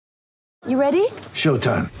You ready?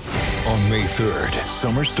 Showtime. On May 3rd,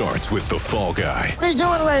 summer starts with The Fall Guy. Let's do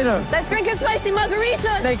it later. Let's drink a spicy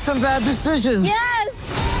margarita. Make some bad decisions.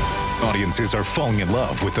 Yes! Audiences are falling in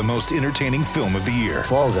love with the most entertaining film of the year.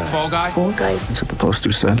 Fall Guy. Fall Guy? Fall guy. That's what the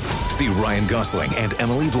poster said. See Ryan Gosling and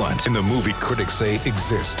Emily Blunt in the movie critics say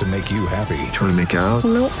exists to make you happy. Trying to make it out?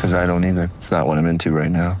 Nope. Because I don't either. It's not what I'm into right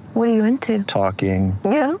now. What are you into? Talking.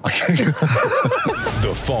 Yeah.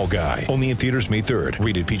 The Fall Guy. Only in theaters May 3rd.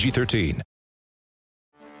 Rated PG-13.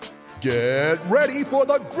 Get ready for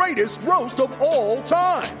the greatest roast of all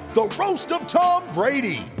time. The Roast of Tom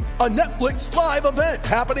Brady. A Netflix live event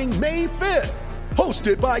happening May 5th.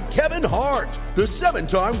 Hosted by Kevin Hart. The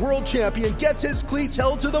 7-time world champion gets his cleats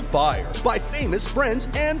held to the fire by famous friends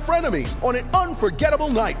and frenemies on an unforgettable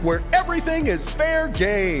night where everything is fair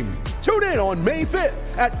game. Tune in on May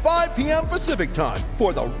 5th at 5 p.m. Pacific time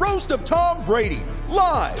for the Roast of Tom Brady.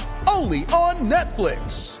 Live only on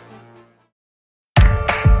Netflix.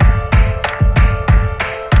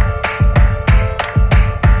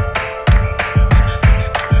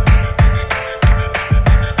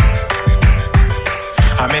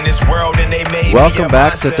 I'm in this world and they made Welcome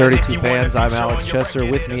back to 32 Fans. I'm Alex Chester.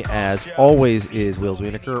 With me, as always, is Wheels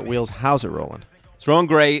Wienerker. Wheels, how's it rolling? It's rolling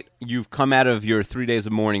great. You've come out of your 3 days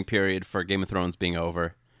of mourning period for Game of Thrones being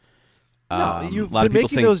over. No, you've been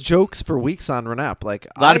making those jokes for weeks on Renap. Like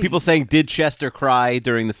a lot of people saying, "Did Chester cry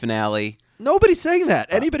during the finale?" Nobody's saying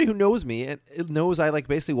that. Anybody who knows me knows I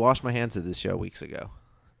basically washed my hands of this show weeks ago.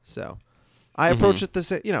 So I approach it the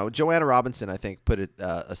same. Joanna Robinson, I think, put it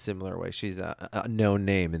a similar way. She's a known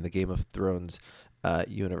name in the Game of Thrones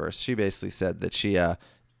universe. She basically said that she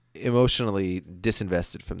emotionally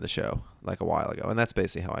disinvested from the show like a while ago, and that's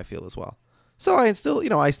basically how I feel as well. So I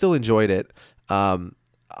still enjoyed it.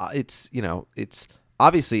 It's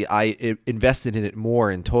obviously I invested in it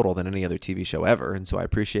more in total than any other TV show ever, and so I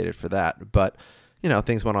appreciate it for that. But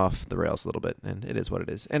things went off the rails a little bit, and it is what it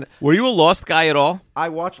is. And were you a Lost guy at all? I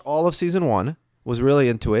watched all of season 1, was really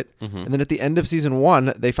into it, and then at the end of season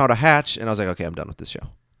 1, they found a hatch, and I was like, okay, I'm done with this show.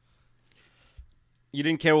 You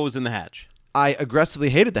didn't care what was in the hatch? I aggressively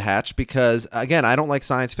hated the hatch because, again, I don't like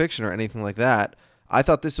science fiction or anything like that. I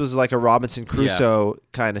thought this was like a Robinson Crusoe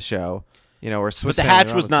kind of show, or Swiss. But the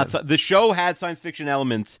hatch was not. The show had science fiction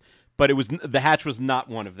elements, but the hatch was not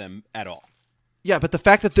one of them at all. Yeah, but the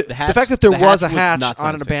fact that there was a hatch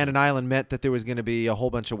on an abandoned island meant that there was going to be a whole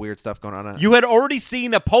bunch of weird stuff going on. You had already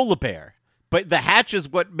seen a polar bear, but the hatch is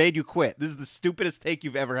what made you quit. This is the stupidest take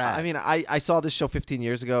you've ever had. I mean, I saw this show 15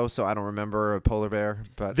 years ago, so I don't remember a polar bear.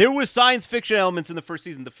 But there was science fiction elements in the first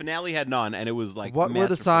season. The finale had none, and it was like what were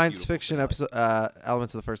the science fiction elements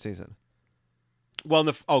of the first season?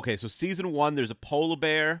 Well, so season 1, there's a polar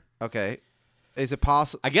bear. Okay. Is it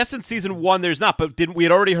possible? I guess in season 1 there's not, but we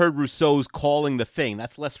had already heard Rousseau's calling the thing.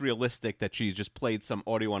 That's less realistic that she just played some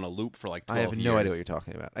audio on a loop for like 12 years. I have no idea what you're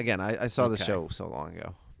talking about. Again, I saw the show so long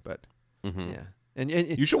ago, but yeah. And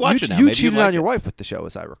you should watch it now. You cheated on your wife with the show,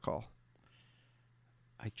 as I recall.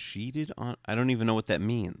 I cheated on? I don't even know what that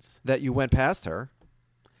means. That you went past her?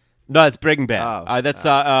 No, it's Breaking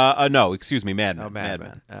Bad. No, excuse me, Mad Men. Oh, Mad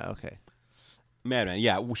Men. Okay. Mad Men,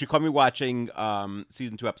 yeah. She caught me watching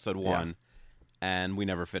season 2, episode 1. And we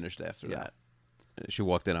never finished after that. She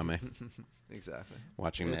walked in on me. Exactly.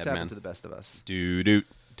 Watching Mad Men. It's happened to the best of us. Do.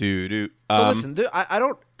 So listen, I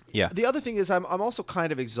don't. Yeah. The other thing is, I'm also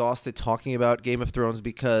kind of exhausted talking about Game of Thrones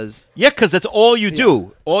because. Yeah, because that's all you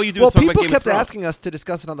do. All you do is talk about Game of Thrones. Well, people kept asking us to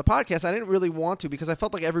discuss it on the podcast. I didn't really want to because I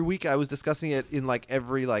felt like every week I was discussing it in like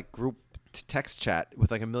every like group text chat with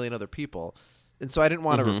like a million other people. And so I didn't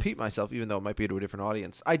want to repeat myself, even though it might be to a different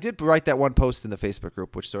audience. I did write that one post in the Facebook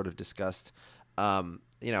group, which sort of discussed, how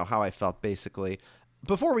I felt basically.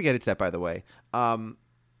 Before we get into that, by the way,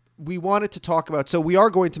 we wanted to talk about. So we are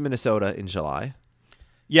going to Minnesota in July.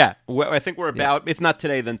 Yeah, I think we're about. If not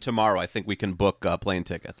today, then tomorrow. I think we can book plane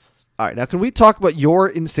tickets. All right, now can we talk about your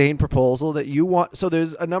insane proposal that you want? So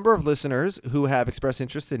there's a number of listeners who have expressed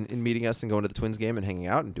interest in meeting us and going to the Twins game and hanging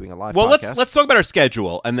out and doing a live podcast. Well, let's talk about our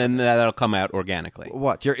schedule, and then that'll come out organically.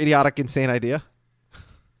 What, your idiotic, insane idea?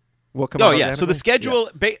 Will come out organically? So the schedule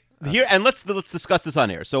here, and let's discuss this on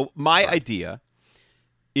air. So my idea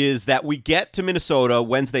is that we get to Minnesota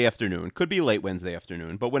Wednesday afternoon. Could be late Wednesday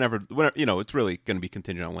afternoon, but whenever it's really going to be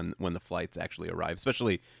contingent on when the flights actually arrive.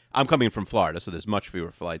 Especially, I'm coming from Florida, so there's much fewer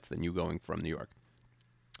flights than you going from New York.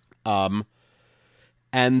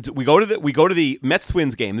 And we go to the Mets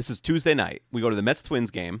Twins game. This is Tuesday night. We go to the Mets Twins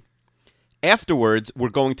game. Afterwards, we're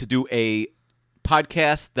going to do a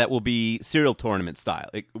podcast that will be serial tournament style.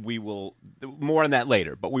 We will more on that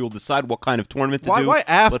later, but we will decide what kind of tournament to do. Why Let's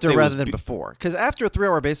say after it rather was than before? Because after a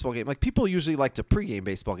 3-hour baseball game, like people usually like to pregame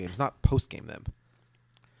baseball games, not postgame them.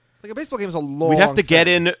 Like a baseball game is a long. We'd have to get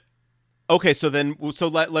thing. in. Okay, so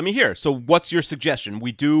let me hear. So what's your suggestion?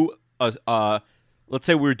 We do let's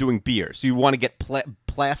say we're doing beer. So you want to get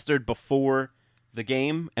plastered before the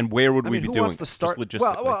game, and where would we be who doing wants to it? start? Just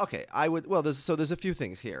logistically. Well, okay. I would. Well, there's a few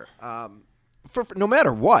things here. For no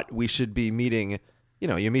matter what, we should be meeting. You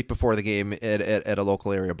know, you meet before the game at a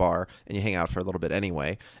local area bar, and you hang out for a little bit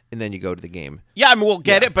anyway, and then you go to the game. Yeah, I mean, we'll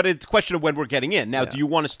get it, but it's a question of when we're getting in. Now, do you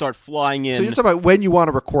want to start flying in? So you're talking about when you want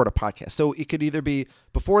to record a podcast. So it could either be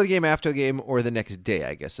before the game, after the game, or the next day,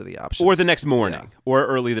 I guess, are the options. Or the next morning, or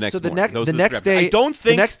early the next morning. So Those the are next day, I don't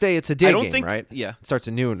think the next day it's a day game, think, right? Yeah. It starts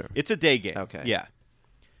at noon. It's a day game. Okay. Yeah.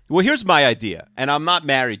 Well, here's my idea, and I'm not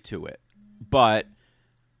married to it, but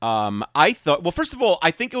I thought, well, first of all, I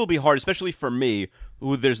think it will be hard, especially for me,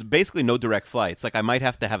 who there's basically no direct flights. Like, I might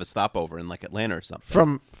have to have a stopover in, like, Atlanta or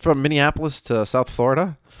something. From Minneapolis to South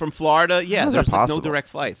Florida? From Florida, yeah, How is there's that like, no possible? direct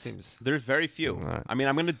flights. Seems- There's very few. right. I mean,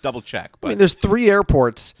 I'm going to double check. But I mean, there's 3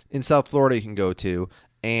 airports in South Florida you can go to,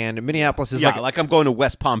 and Minneapolis is yeah, like I'm going to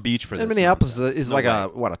West Palm Beach for this. and Minneapolis is No like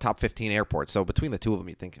way. a top 15 airport. So between the two of them,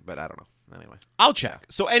 you think, but I don't know. Anyway, I'll check.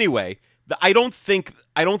 So anyway, I don't think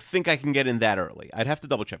I can get in that early. I'd have to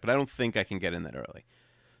double check, but I don't think I can get in that early.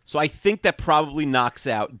 So I think that probably knocks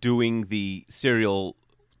out doing the serial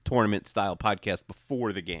tournament style podcast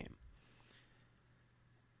before the game.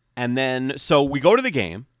 And then, so we go to the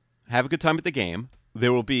game, have a good time at the game.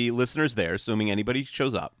 There will be listeners there, assuming anybody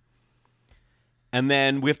shows up. And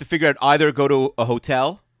then we have to figure out either go to a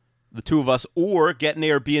hotel, the two of us, or get an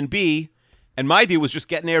Airbnb. And my idea was just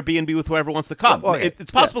get an Airbnb with whoever wants to come. Well, okay.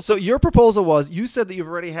 It's possible. Yeah. So your proposal was, you said that you've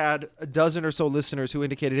already had a dozen or so listeners who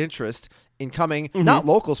indicated interest in coming, not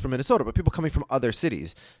locals from Minnesota, but people coming from other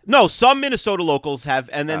cities. No, some Minnesota locals have,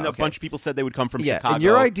 and then a okay. bunch of people said they would come from Yeah, Chicago. and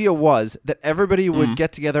your idea was that everybody would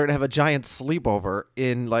get together and have a giant sleepover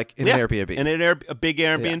in an Airbnb. In a big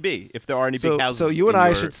Airbnb, if there are any big houses. So you and in I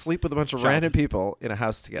your should sleep with a bunch of shop. random people in a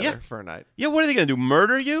house together Yeah. for a night. Yeah, what are they going to do?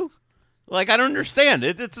 Murder you? Like, I don't understand.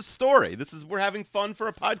 It's a story. We're having fun for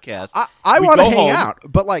a podcast. I We want to go hang home. out,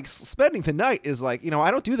 but like spending the night is like, I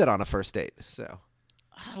don't do that on a first date. So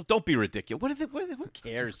Oh, don't be ridiculous. Who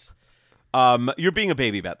cares? You're being a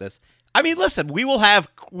baby about this. I mean, listen, we'll have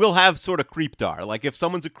sort of creepdar. Like, if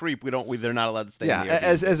someone's a creep, they're not allowed to stay. yeah, in the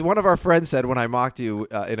Airbnb. as one of our friends said when I mocked you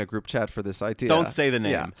in a group chat for this idea. Don't say the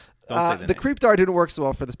name. Yeah. Don't say the the name. creepdar didn't work so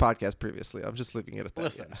well for this podcast previously. I'm just leaving it at that.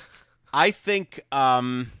 Listen, yeah. I think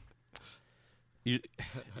you're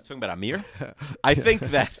talking about Amir. I think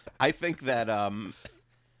that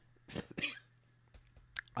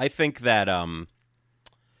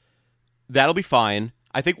that'll be fine.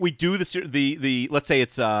 I think we do the let's say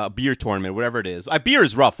it's a beer tournament, whatever it is. Beer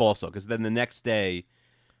is rough also, because then the next day,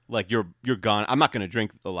 like you're gone. I'm not going to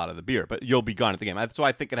drink a lot of the beer, but you'll be gone at the game. So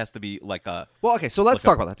I think it has to be like a. Well, okay, so let's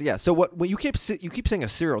talk about that. Yeah. So when you keep saying a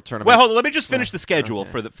serial tournament. Well, hold on. Let me just finish the schedule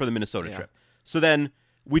for the Minnesota Yeah. trip. So then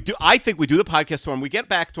I think we do the podcast tour and we get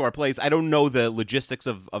back to our place. I don't know the logistics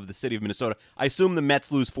of the city of Minnesota. I assume the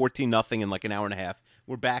Mets lose 14-0 in like an hour and a half.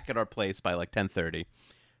 We're back at our place by like 10:30.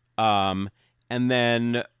 And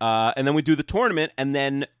then we do the tournament, and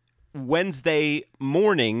then Wednesday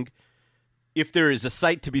morning, if there is a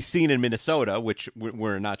sight to be seen in Minnesota, which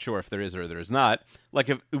we're not sure if there is or there is not, like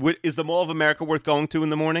is the Mall of America worth going to in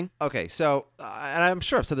the morning? Okay, so and I'm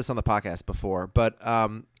sure I've said this on the podcast before, but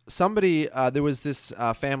somebody there was this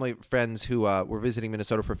family friends who were visiting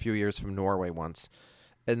Minnesota for a few years from Norway once,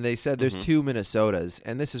 and they said there's two Minnesotas,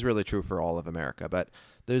 and this is really true for all of America, but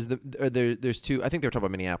there's two. I think they were talking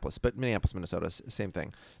about Minneapolis, but Minneapolis, Minnesota, same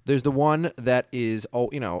thing. There's the one that is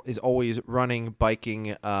always running,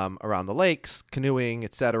 biking around the lakes, canoeing,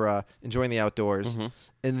 etc., enjoying the outdoors,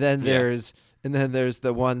 and then there's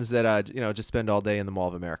the ones that just spend all day in the Mall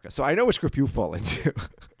of America. So I know which group you fall into.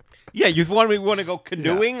 Yeah, you want to go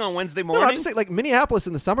canoeing on Wednesday morning? No, I'm just saying, like, Minneapolis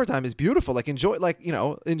in the summertime is beautiful. Like, enjoy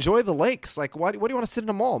the lakes. Like, what do you want to sit in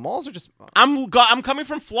a mall? Malls are just. I'm coming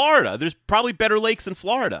from Florida. There's probably better lakes in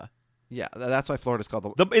Florida. Yeah, that's why Florida's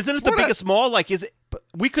called Isn't it the biggest mall? Like, is it?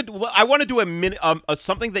 I want to do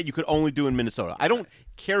something that you could only do in Minnesota. I don't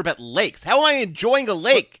care about lakes. How am I enjoying a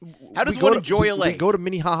lake? How does one enjoy a lake? We go to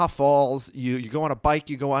Minnehaha Falls. You go on a bike.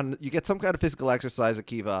 You get some kind of physical exercise at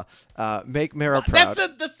Kiva. Make Mara proud.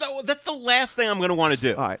 That's the last thing I'm going to want to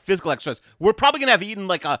do. All right. Physical exercise. We're probably going to have eaten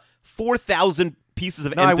like 4,000 pieces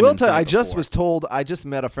of. No, I will tell you. Entenmann's I just before. was told. I just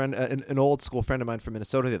met a friend, an old school friend of mine from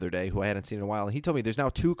Minnesota the other day, who I hadn't seen in a while, and he told me there's now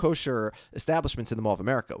 2 kosher establishments in the Mall of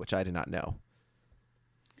America, which I did not know.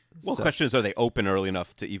 Well, the So- question is, are they open early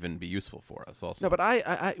enough to even be useful for us? Also, No, but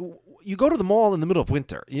you go to the mall in the middle of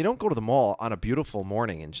winter. You don't go to the mall on a beautiful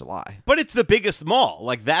morning in July. But it's the biggest mall.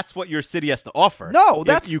 Like that's what your city has to offer. No, If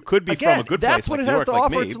that's you could be again, from a good that's place. what like it has York, to like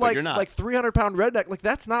offer. me, It's but you're not. like 300-pound redneck. Like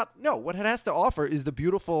that's not what it has to offer is the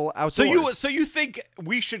beautiful outdoors. So you think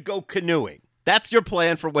we should go canoeing? That's your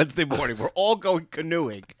plan for Wednesday morning. We're all going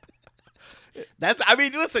canoeing. I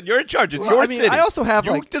mean, listen, you're in charge. It's Well, your I mean, city. I also have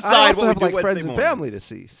you like decide I also what have we do like Wednesday friends and morning. family to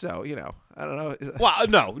see. So I don't know. Well,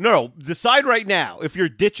 no. Decide right now if you're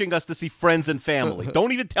ditching us to see friends and family.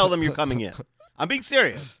 Don't even tell them you're coming in. I'm being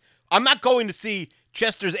serious. I'm not going to see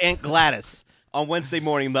Chester's Aunt Gladys on Wednesday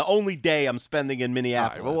morning, the only day I'm spending in All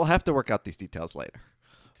Minneapolis. right, well, we'll have to work out these details later.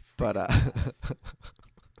 But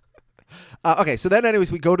okay, so then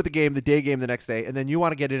anyways, we go to the game, the day game the next day, and then you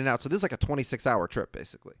want to get in and out. So this is like a 26-hour trip,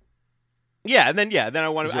 basically. then I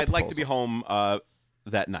want Is to. your I'd like to be proposal. home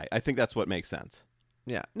that night. I think that's what makes sense.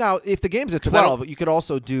 Yeah. Now, if the game's at 'Cause I don't- 12, you could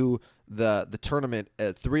also do the tournament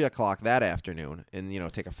at 3:00 that afternoon, and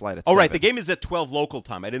take a flight at. Oh, 7. right. The game is at 12 local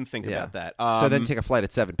time. I didn't think Yeah. about that. So then take a flight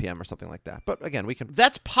at 7 p.m. or something like that. But again, we can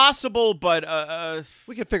That's possible, but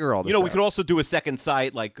figure all this. we out. could also do a second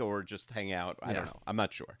site, or just hang out. I Yeah. don't know. I'm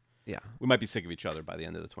not sure. Yeah. We might be sick of each other by the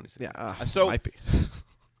end of the 26. Yeah. So might be.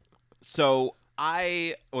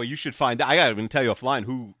 you should find. I'm going to tell you offline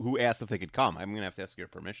who asked if they could come. I'm going to have to ask your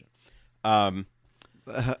permission. I'm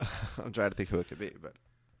trying to think who it could be, but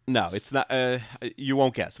No, it's not. You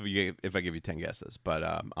won't guess if I give you 10 guesses, but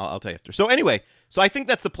I'll tell you after. So anyway, I think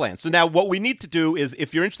that's the plan. So now what we need to do is,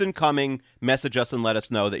 if you're interested in coming, message us and let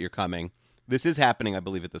us know that you're coming. This is happening, I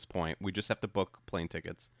believe, at this point. We just have to book plane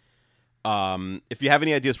tickets. If you have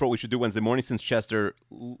any ideas for what we should do Wednesday morning, since Chester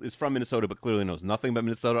is from Minnesota but clearly knows nothing about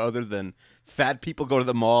Minnesota other than fat people go to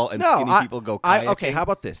the mall and skinny people go kayaking. Okay, how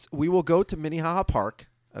about this? We will go to Minnehaha Park.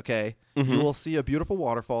 Okay, you will see a beautiful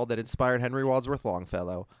waterfall that inspired Henry Wadsworth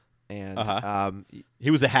Longfellow, and He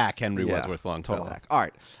was a hack, Henry yeah, Wadsworth Longfellow. total hack. All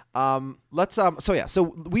right, let's So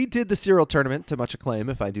we did the cereal tournament to much acclaim,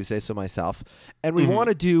 if I do say so myself, and we want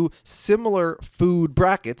to do similar food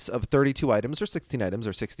brackets of 32 items or 16 items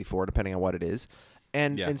or 64, depending on what it is.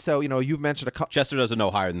 And so you've mentioned a couple. Chester doesn't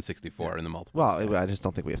know higher than 64 in the multiple. Well, I just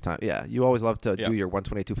don't think we have time. Yeah, you always love to do your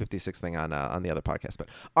 122.56 thing on the other podcast. But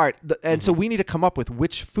all right, so we need to come up with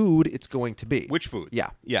which food it's going to be. Which food?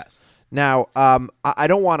 Yeah. Yes. Now, I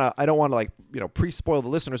don't want to pre-spoil the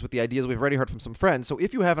listeners with the ideas we've already heard from some friends. So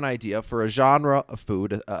if you have an idea for a genre of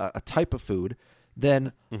food, a type of food,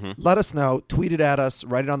 then let us know. Tweet it at us.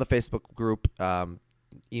 Write it on the Facebook group.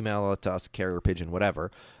 Email it to us, carrier pigeon, whatever.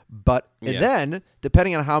 And then,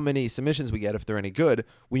 depending on how many submissions we get, if they're any good,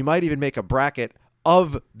 we might even make a bracket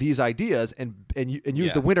of these ideas and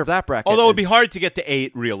use the winner of that bracket. Although it'd be hard to get to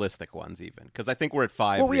 8 realistic ones, even because I think we're at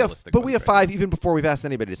 5. Well, we have 5 even before we've asked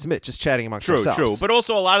anybody to submit. Just chatting amongst ourselves. True. But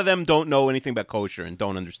also, a lot of them don't know anything about kosher and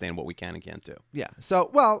don't understand what we can and can't do. Yeah.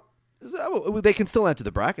 So they can still enter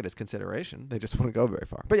the bracket as consideration. They just wouldn't go very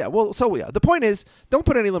far. But the point is, don't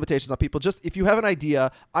put any limitations on people. Just if you have an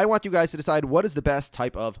idea, I want you guys to decide what is the best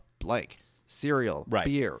type of blank. Cereal, Right.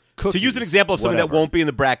 beer, cookies. To use an example of something that whatever. won't be in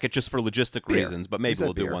the bracket just for logistic Beer. reasons, but You maybe said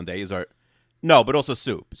we'll do beer. one day, but also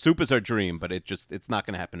soup. Soup is our dream, but it's not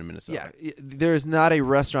going to happen in Minnesota. Yeah, there is not a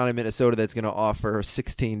restaurant in Minnesota that's going to offer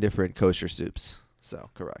 16 different kosher soups. So,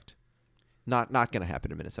 correct. Not going to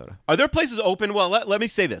happen in Minnesota. Are there places open? Well, let me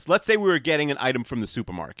say this. Let's say we were getting an item from the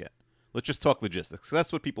supermarket. Let's just talk logistics.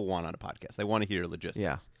 That's what people want on a podcast. They want to hear logistics.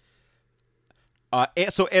 Yeah.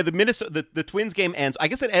 So the Minnesota the Twins game ends. I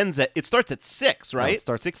guess it starts at 6, right? No, it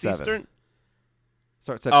starts 6 at 7. Eastern.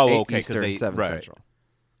 Starts at 8 okay, 'cause Eastern, 7 right. Central.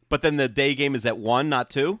 But then the day game is at 1, not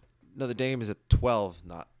 2. No, the game is at 12,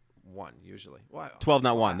 not 1 usually. 12,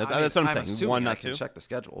 not 1. That's what I'm saying. Assuming 1, I not can 2. check the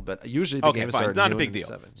schedule, but usually the game is fine. Not a big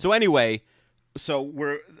deal. So anyway,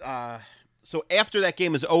 we're so after that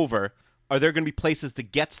game is over, are there going to be places to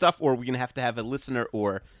get stuff, or are we going to have a listener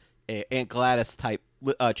or a Aunt Gladys type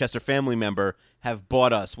Chester family member have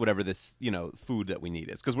bought us whatever this food that we need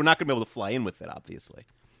is? Because we're not going to be able to fly in with it, obviously.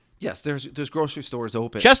 Yes, there's grocery stores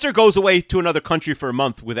open. Chester goes away to another country for a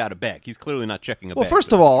month without a bag. He's clearly not checking a bag. Well,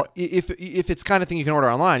 first of all, if it's kind of thing you can order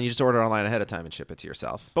online, you just order online ahead of time and ship it to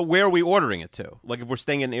yourself. But where are we ordering it to? Like if we're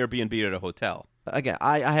staying in an Airbnb at a hotel? Again,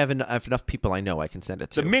 I have enough people I know I can send it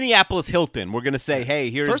to. The Minneapolis Hilton. We're going to say, hey,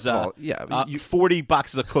 here's First of all, yeah, 40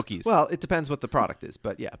 boxes of cookies. Well, it depends what the product is,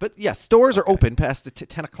 but yeah, stores are open past the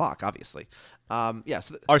 10 o'clock, obviously. So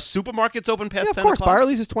are supermarkets open past 10 of course, o'clock?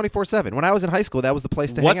 Byerly's is 24/7. When I was in high school, that was the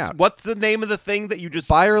place to hang out. What's the name of the thing that you just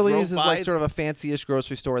Byerly's drove is by? like sort of a fancy-ish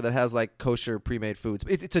grocery store that has like kosher pre-made foods.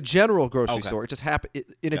 It's a general grocery store. It just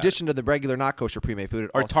in addition to the regular not kosher pre-made food.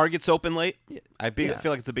 Are Targets open late? I Yeah.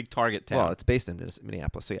 feel like it's a big Target town. Well, it's based in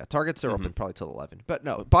Minneapolis, so yeah, Targets are open probably till 11. But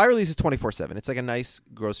no, Byerly's is 24/7. It's like a nice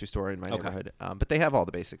grocery store in my neighborhood. But they have all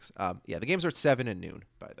the basics. The games are at 7 and noon,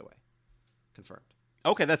 by the way. Confirmed.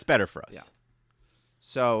 Okay, that's better for us. Yeah.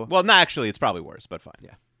 So Well, no, actually, it's probably worse, but fine.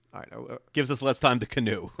 yeah. All right. Gives us less time to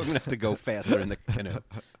canoe. I'm going to have to go faster in the canoe.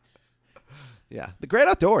 Yeah, the great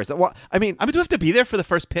outdoors. Well, I mean, do we have to be there for the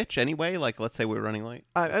first pitch anyway? Like, let's say we're running late.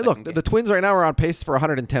 look, the Twins right now are on pace for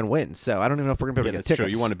 110 wins, so I don't even know if we're going to be able to that's get tickets.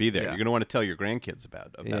 true. You want to be there. Yeah. You're going to want to tell your grandkids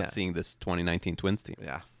about Yeah. seeing this 2019 Twins team.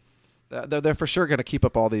 Yeah. They're for sure going to keep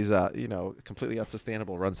up all these, completely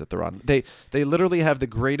unsustainable runs that they're on. They literally have the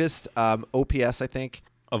greatest OPS, I think,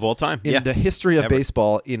 Of all time. in the history of Ever.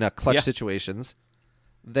 baseball in clutch situations.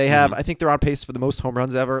 They have, I think they're on pace for the most home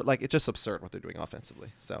runs ever. Like, it's just absurd what they're doing offensively.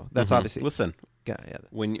 So that's obviously. Listen, Yeah.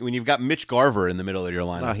 when you've got Mitch Garver in the middle of your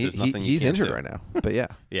lineup, No, there's nothing you he's can't injured do. right now. But yeah.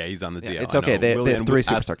 Yeah, he's on the DL. It's I okay. know. They Really, have and 3 we-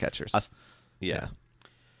 superstar catchers. Yeah.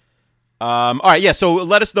 All right, yeah. So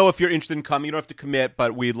let us know if you're interested in coming. You don't have to commit,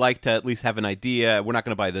 but we'd like to at least have an idea. We're not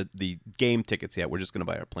going to buy the game tickets yet. We're just going to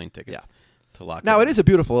buy our plane tickets to lock. Now, in. it is a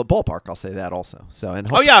beautiful ballpark. I'll say that also. So, and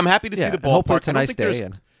Oh yeah, I'm happy to see the and hopefully ballpark. it's a I don't nice think day. there's-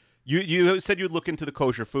 And, You said you'd look into the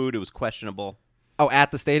kosher food. It was questionable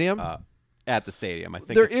at the stadium? at the stadium. I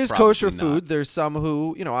think There it's is probably kosher not. food. There's some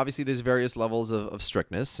who, obviously there's various levels of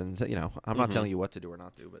strictness. And, I'm not telling you what to do or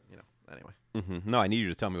not do, but, anyway. No, I need you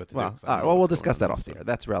to tell me what to Well, do. 'cause I all don't right, know well, we'll what's discuss going that on, off the so. air.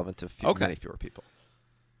 That's relevant to many fewer people.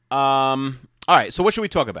 All right. So what should we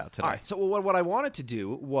talk about today? All right. So what I wanted to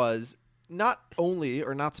do was not only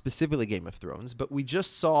or not specifically Game of Thrones, but we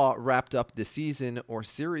just saw wrapped up the season or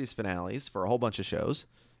series finales for a whole bunch of shows.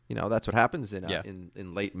 That's what happens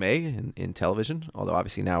in late May in television, although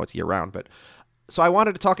obviously now it's year round. But so I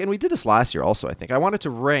wanted to talk, and we did this last year also, I think. I wanted to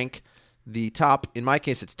rank the top, in my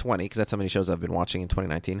case it's 20, because that's how many shows I've been watching in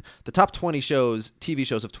 2019, the top 20 TV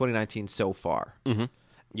shows of 2019 so far. Mm-hmm.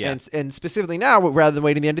 Yeah. And specifically now, rather than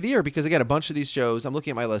waiting the end of the year, because again, a bunch of these shows, I'm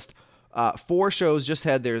looking at my list, 4 shows just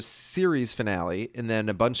had their series finale, and then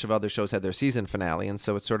a bunch of other shows had their season finale, and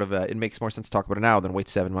so it's sort of it makes more sense to talk about it now than wait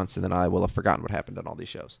 7 months, and then I will have forgotten what happened on all these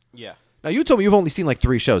shows. Yeah. Now, you told me you've only seen like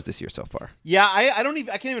 3 shows this year so far. Yeah, I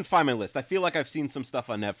can't even find my list. I feel like I've seen some stuff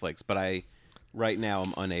on Netflix, but right now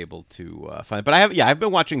I'm unable to find it. But I've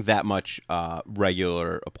been watching that much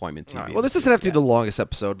regular appointment TV. All right. Well, this doesn't have to be the longest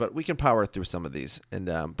episode, but we can power through some of these. And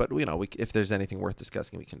but if there's anything worth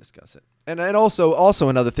discussing, we can discuss it. And also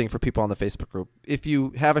another thing for people on the Facebook group: if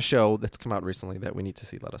you have a show that's come out recently that we need to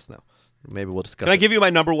see, let us know. Maybe we'll discuss. Can I it. give you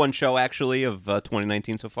my number 1 show actually of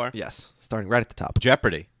 2019 so far? Yes, starting right at the top.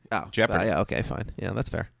 Jeopardy. Oh, Jeopardy. yeah. Okay. Fine. Yeah, that's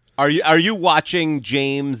fair. Are you watching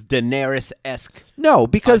James Daenerys-esque No,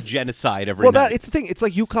 because genocide every well, night? it's the thing. It's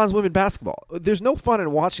like UConn's women basketball. There's no fun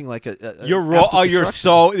in watching like a You're wrong. Oh,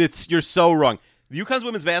 absolute you're so wrong. The UConn's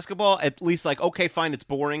women's basketball, at least okay, fine, it's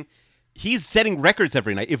boring. He's setting records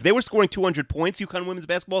every night. If they were scoring 200 points, UConn women's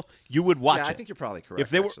basketball, you would watch it. Yeah, I think you're probably correct. If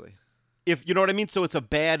they were, actually. if you know what I mean. So it's a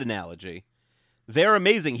bad analogy. They're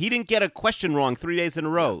amazing. He didn't get a question wrong 3 days in a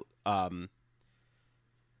row.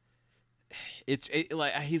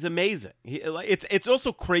 He's amazing. It's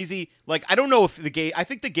also crazy. Like, I don't know if the game. I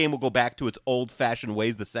think the game will go back to its old-fashioned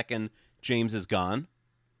ways the second James is gone.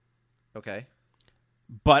 Okay.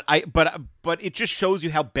 But it just shows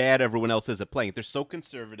you how bad everyone else is at playing. They're so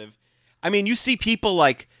conservative. I mean, you see people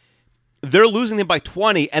like they're losing them by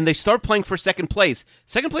 20, and they start playing for second place.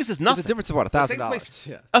 Second place is nothing. It's a difference of what, $1,000.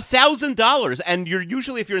 Yeah. $1,000, and you're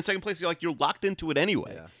usually, if you're in second place, you're locked into it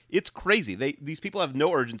anyway. Yeah. It's crazy. These people have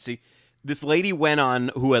no urgency. This lady went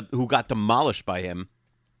on who got demolished by him.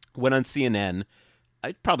 Went on CNN.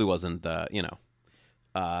 It probably wasn't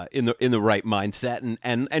in the right mindset,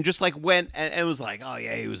 and just went and was like, oh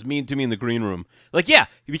yeah, he was mean to me in the green room. Like, yeah,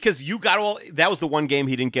 because you got that was the one game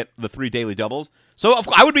he didn't get the 3 daily doubles. So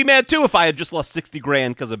I would be mad too if I had just lost $60,000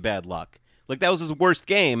 because of bad luck. Like, that was his worst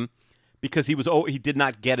game because he did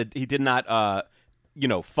not get it. He did not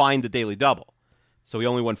find the daily double. So he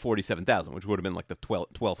only won $47,000, which would have been like the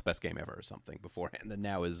 12th best game ever or something beforehand. And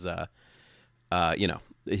now is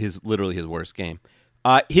literally his worst game.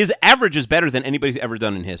 His average is better than anybody's ever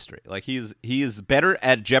done in history. Like, he is better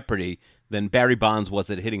at Jeopardy than Barry Bonds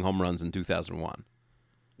was at hitting home runs in 2001.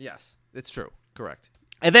 Yes, it's true. Correct.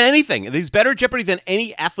 And then anything. He's better at Jeopardy than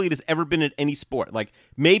any athlete has ever been at any sport. Like,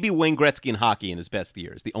 maybe Wayne Gretzky in hockey in his best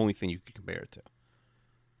years. The only thing you could compare it to.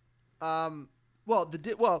 Well,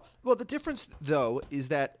 the difference though is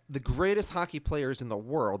that the greatest hockey players in the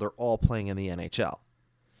world are all playing in the NHL.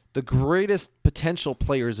 The greatest potential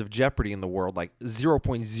players of Jeopardy in the world, like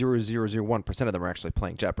 0.0001% of them are actually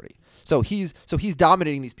playing Jeopardy. So he's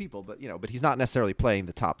dominating these people, but he's not necessarily playing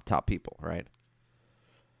the top people, right?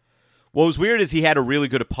 What was weird is he had a really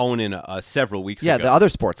good opponent several weeks ago. Yeah, the other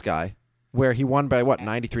sports guy, where he won by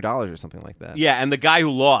 $93 or something like that. Yeah, and the guy who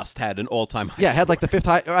lost had an all-time high. Yeah, had like the fifth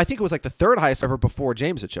high. I think it was like the third highest ever before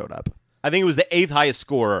James had showed up. I think it was the 8th highest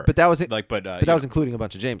scorer. But that was like, but that was including a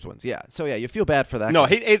bunch of James wins. Yeah, so yeah, you feel bad for that. No,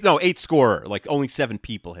 guy. 8th scorer. Like only 7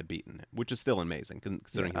 people had beaten him, which is still amazing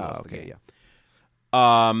considering he lost the game. Yeah.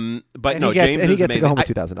 But and no, he gets, James and he is gets to amazing. go home with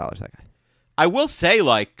 $2,000. That guy. I will say,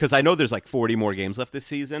 because I know there's 40 more games left this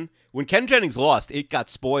season. When Ken Jennings lost, it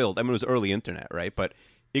got spoiled. I mean, it was early internet, right? But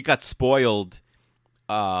it got spoiled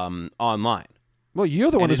online. Well,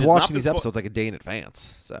 you're the one And it who's has watching not these been episodes like a day in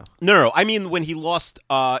advance. So No. I mean, when he lost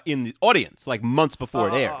in the audience, like months before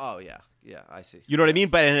it aired. Oh, yeah. Yeah, I see. You know what I mean?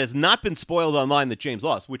 But it has not been spoiled online that James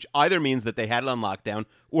lost, which either means that they had it on lockdown,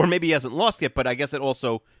 or maybe he hasn't lost yet, but I guess it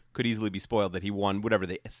also could easily be spoiled that he won whatever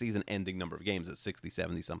the season-ending number of games is, 60,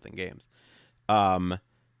 70-something games.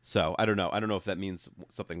 So I don't know. I don't know if that means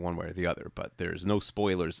something one way or the other, but there's no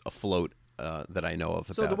spoilers afloat that I know of.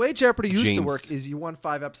 So about the way Jeopardy used to James. work is you won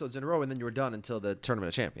 5 episodes in a row, and then you were done until the Tournament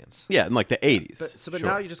of Champions. Yeah, in like the 80s. But sure.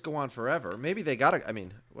 now you just go on forever. Maybe they gotta. I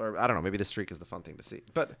mean, or I don't know. Maybe the streak is the fun thing to see.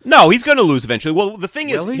 But No, he's going to lose eventually. Well, the thing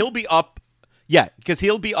Will is, he? he'll be up. Yeah, because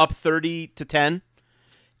he'll be up 30-10,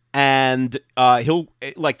 and he'll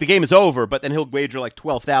the game is over, but then he'll wager like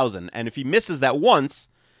 12,000, and if he misses that once,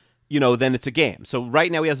 then it's a game. So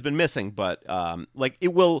right now he hasn't been missing, but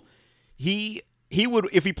it will. He would,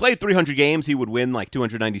 if he played 300 games, he would win like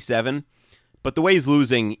 297. But the way he's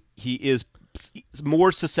losing, he is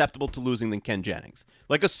more susceptible to losing than Ken Jennings.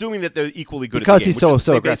 Like assuming that they're equally good because at the game, he's which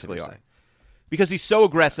so they aggressive. basically you're are. saying. Because he's so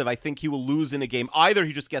aggressive, I think he will lose in a game. Either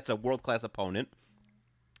he just gets a world-class opponent,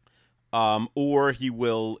 or he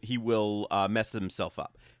will mess himself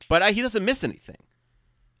up. But he doesn't miss anything.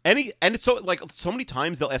 And it's so many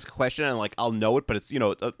times they'll ask a question and I'll know it, but it's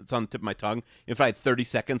it's on the tip of my tongue. If I had 30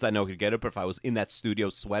 seconds, I know I could get it. But if I was in that studio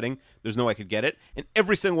sweating, there's no way I could get it. And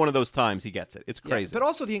every single one of those times he gets it. It's crazy. Yeah, but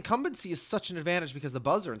also the incumbency is such an advantage because the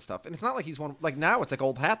buzzer and stuff, and it's not like he's won. Like now, it's like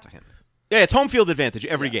old hat to him. Yeah, it's home field advantage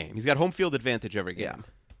every game. He's got home field advantage every game. Yeah.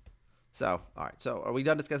 So all right. So are we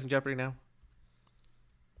done discussing Jeopardy now?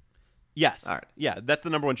 Yes. All right. Yeah, that's the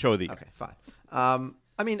number one show of the year. Okay, fine.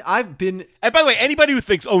 I mean, I've been. And by the way, anybody who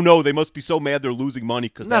thinks, "Oh no, they must be so mad they're losing money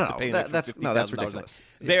because they have to pay an extra that's $50,000,"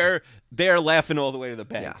 ridiculous. They're laughing all the way to the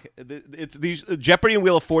bank. It's these Jeopardy and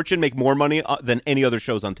Wheel of Fortune make more money than any other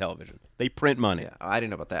shows on television. They print money. Yeah, I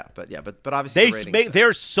didn't know about that, but yeah, but obviously the ratings,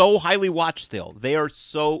 they're so highly watched still. They are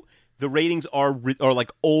so the ratings are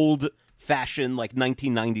like old fashioned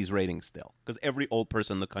 1990s ratings still because every old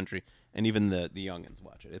person in the country and even the youngins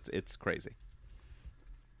watch it. It's crazy.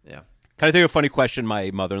 Yeah. Can I tell you a funny question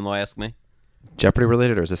my mother-in-law asked me? Jeopardy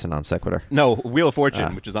related, or is this a non sequitur? No, Wheel of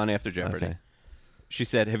Fortune, which is on after Jeopardy. Okay. She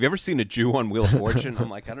said, "Have you ever seen a Jew on Wheel of Fortune?"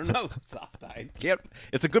 I'm like, "I don't know. I can't."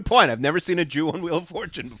 It's a good point. I've never seen a Jew on Wheel of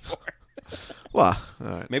Fortune before. Well, all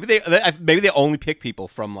right. Maybe they only pick people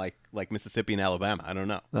from like Mississippi and Alabama. I don't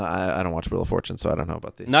know. No, I don't watch Wheel of Fortune, so I don't know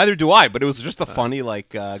about the. Neither do I. But it was just a funny grandma.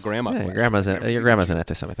 Yeah, question. your grandma's an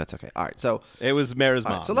anti-Semite. That's okay. All right, so It was Mara's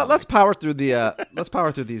all mom. right, so let's power through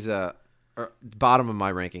the these bottom of my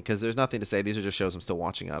ranking because there's nothing to say. These are just shows I'm still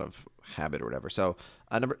watching out of habit or whatever. So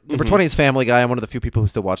number 20 is Family Guy. I'm one of the few people who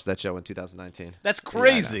still watched that show in 2019. That's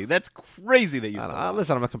crazy. Yeah, That's crazy that you I still know. watch.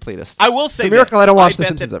 Listen, I'm a completist. I will say it's a miracle this. I don't watch The bet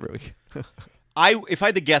Simpsons that- every week. If I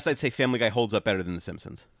had to guess, I'd say Family Guy holds up better than The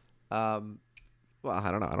Simpsons. Well,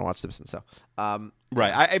 I don't know. I don't watch Simpsons, so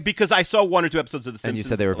Right, because I saw 1 or 2 episodes of The Simpsons. And you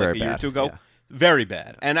said they were very a year or bad. two ago. Yeah. Very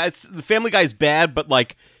bad. And the Family Guy is bad, but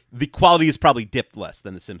the quality is probably dipped less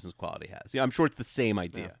than The Simpsons quality has. Yeah, I'm sure it's the same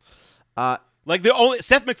idea.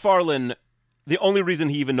 Seth MacFarlane. The only reason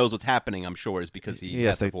he even knows what's happening, I'm sure, is because he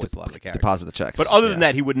has to voice a lot of the characters. deposit the checks. But other than Yeah.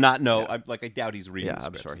 that, he would not know. I doubt he's reading. Yeah, the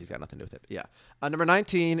I'm scripts. sure he's got nothing to do with it. Yeah. Number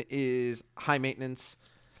 19 is High Maintenance.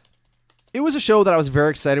 It was a show that I was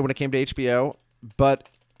very excited when it came to HBO, but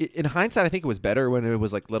in hindsight, I think it was better when it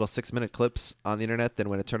was little 6-minute clips on the internet than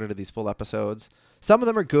when it turned into these full episodes. Some of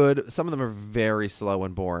them are good. Some of them are very slow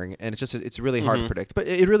and boring, and it's really hard to predict. But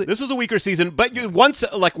it really This was a weaker season, but once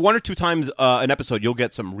 1 or 2 times an episode, you'll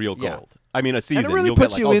get some real gold. Yeah. I mean, a season. and it really you'll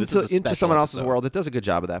puts get you this is a into special someone else's episode. world. It does a good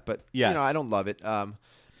job of that, but Yes. I don't love it.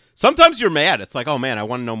 Sometimes you're mad. It's like, oh man, I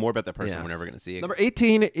want to know more about that person. Yeah. We're never going to see it. Number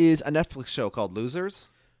 18 is a Netflix show called Losers.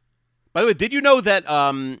 By the way, did you know that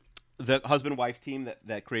the husband-wife team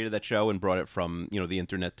that created that show and brought it from the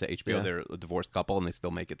internet to HBO, Yeah. they're a divorced couple and they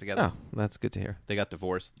still make it together? Oh, that's good to hear. They got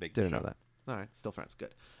divorced. Didn't know that. All right, still friends.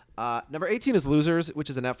 Good. Number 18 is Losers, which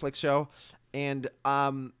is a Netflix show. And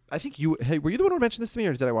I think were you the one who mentioned this to me,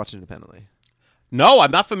 or did I watch it independently? No,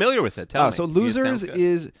 I'm not familiar with it. Tell me. So It Losers sounds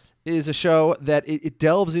good. is a show that it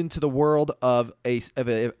delves into the world of a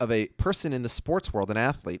person in the sports world, an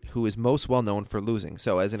athlete who is most well known for losing.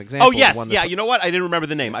 So as an example, Oh yes, the one yeah. You know what? I didn't remember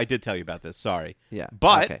the name. I did tell you about this. Sorry. Yeah.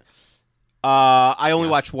 But Okay. I only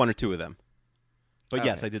watched one or two of them. But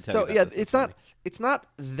yes, Okay. I did tell you about So this. yeah, it's not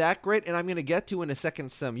that great, and I'm going to get to in a second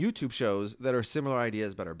some YouTube shows that are similar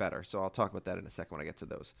ideas but are better. So I'll talk about that in a second when I get to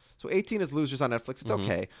those. So 18 is Losers on Netflix. It's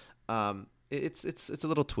okay. It's a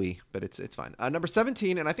little twee, but it's fine. Number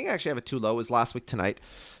 17, and I think I actually have it too low, is Last Week Tonight.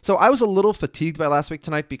 So I was a little fatigued by Last Week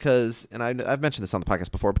Tonight because, and I've mentioned this on the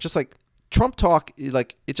podcast before, but just like Trump talk,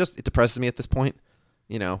 like it depresses me at this point.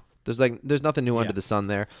 There's nothing new under the sun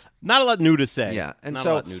there. Not a lot new to say. Yeah, and Not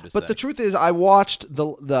so, a lot new to but say. the truth is, I watched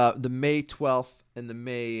the May 12th and the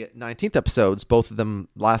May 19th episodes, both of them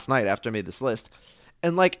last night after I made this list,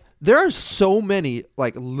 and like there are so many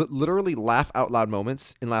like literally laugh out loud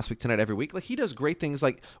moments in Last Week Tonight every week. Like he does great things.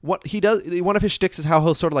 Like what he does, one of his shticks is how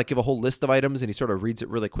he'll sort of like give a whole list of items and he sort of reads it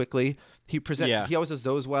really quickly. He always does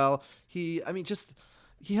those well.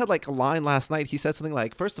 He had like a line last night. He said something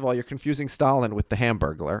like, first of all, you're confusing Stalin with the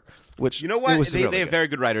Hamburglar, which You know what? was They really have good. very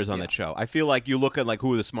good writers on that show. I feel like you look at like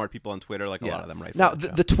who are the smart people on Twitter, like a lot of them write for Now, that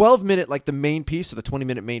show. the 12-minute, like the main piece or the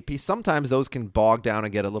 20-minute main piece, sometimes those can bog down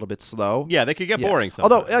and get a little bit slow. Yeah, they could get boring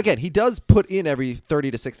sometimes. Although, again, he does put in every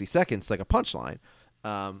 30 to 60 seconds like a punchline.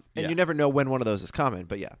 And you never know when one of those is coming.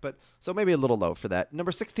 But yeah, so maybe a little low for that.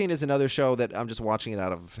 Number 16 is another show that I'm just watching it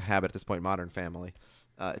out of habit at this point, Modern Family.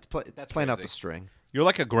 It's playing out crazy. the string. You're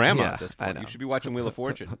like a grandma Yeah, at this I point. know. You should be watching Wheel of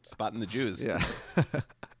Fortune, spotting the Jews. Yeah.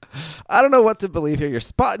 I don't know what to believe here. You're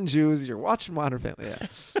spotting Jews. You're watching Modern Family. Yeah.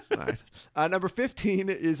 All right. Number 15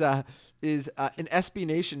 is an SB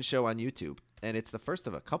Nation show on YouTube, and it's the first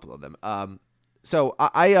of a couple of them. So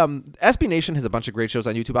SB Nation has a bunch of great shows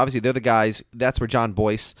on YouTube. Obviously, they're the guys. That's where John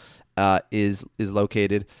Boyce is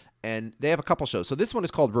located, and they have a couple shows. So this one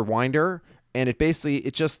is called Rewinder. And it basically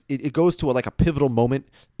it goes to a pivotal moment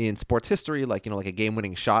in sports history, like a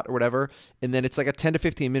game-winning shot or whatever, and then it's like a 10 to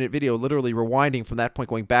 15-minute video, literally rewinding from that point,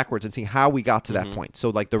 going backwards and seeing how we got to that point. So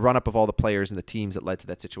like the run-up of all the players and the teams that led to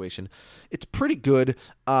that situation. It's pretty good.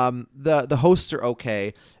 The hosts are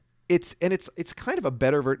okay. It's kind of a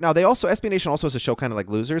better version. Now SB Nation also has a show kind of like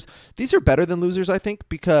Losers. These are better than Losers, I think,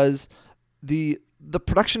 because the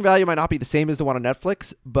production value might not be the same as the one on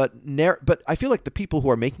Netflix, but I feel like the people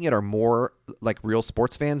who are making it are more like real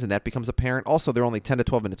sports fans, and that becomes apparent. Also, they're only 10 to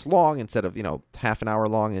 12 minutes long instead of half an hour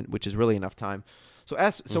long, which is really enough time. So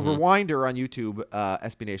Rewinder on YouTube,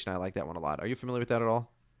 SB Nation, I like that one a lot. Are you familiar with that at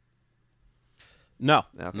all? No,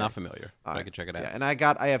 Okay. not familiar. All I right. can check it out. Yeah, and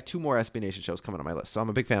I have 2 more SB Nation shows coming on my list, so I'm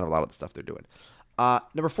a big fan of a lot of the stuff they're doing.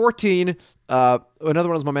 Number 14, another one of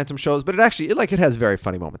those momentum shows, but it has very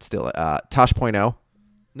funny moments still. Tosh.0.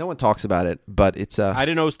 No one talks about it, but it's I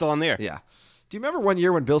didn't know it was still on there. yeah. Do you remember one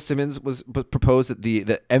year when Bill Simmons was proposed that the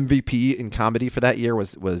MVP in comedy for that year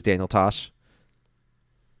was Daniel Tosh?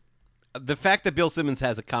 The fact that Bill Simmons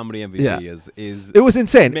has a comedy MVP Yeah. is It was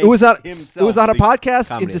insane. It was on a himself podcast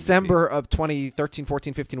in comedy December of 2013,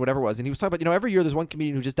 14, 15, whatever it was, and he was talking about every year there's one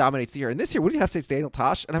comedian who just dominates the year, and this year what do you have to say it's Daniel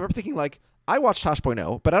Tosh? And I remember thinking I watched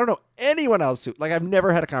Tosh.0, but I don't know anyone else who I've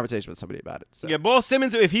never had a conversation with somebody about it. So. Yeah, Bill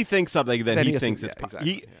Simmons, if he thinks something, then he thinks it's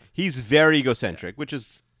exactly, he's very egocentric, which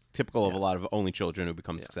is typical of a lot of only children who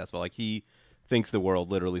become successful. Like he thinks the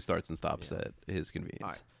world literally starts and stops at his convenience. All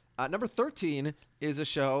right. Number 13 is a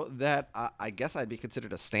show that I guess I'd be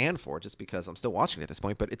considered a stan for just because I'm still watching it at this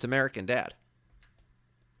point, but it's American Dad.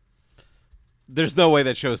 There's no way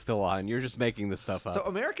that show's still on. You're just making this stuff up. So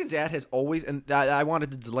American Dad has always, and I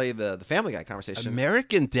wanted to delay the Family Guy conversation.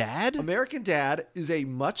 American Dad? American Dad is a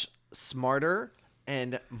much smarter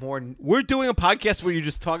and more. We're doing a podcast where you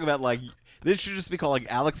just talk about this should just be called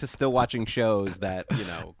Alex is still watching shows that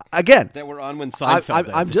Again, that were on when Seinfeld.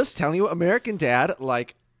 I'm just telling you, American Dad,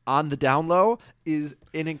 on the down low, is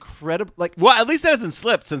an incredible well, at least that hasn't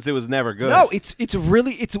slipped since it was never good. No,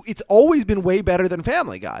 it's always been way better than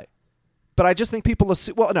Family Guy. But I just think people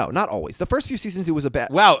assume. Well, no, not always. The first few seasons, it was a bad.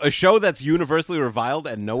 Wow, a show that's universally reviled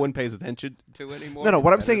and no one pays attention to anymore. No.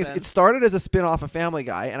 What I'm Better saying is, than? it started as a spin-off of Family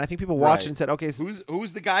Guy, and I think people watched it and said, "Okay, so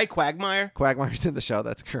who's the guy? Quagmire? Quagmire's in the show."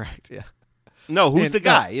 That's correct. Yeah. No, who's And- the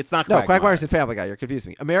guy? It's not No, Quagmire. Quagmire's in Family Guy. You're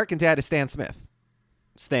confusing me. American Dad is Stan Smith.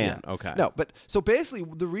 Stan. Yeah. Okay. No, but so basically,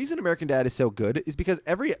 the reason American Dad is so good is because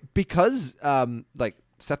like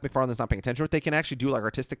Seth MacFarlane's not paying attention, they can actually do like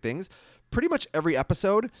artistic things. Pretty much every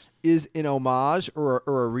episode is an homage or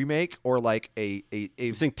a remake or like a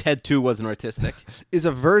You think Ted 2 wasn't artistic? is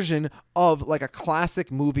a version of like a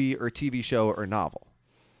classic movie or TV show or novel.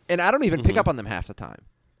 And I don't even pick up on them half the time.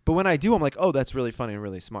 But when I do, I'm like, oh, that's really funny and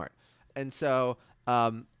really smart. And so,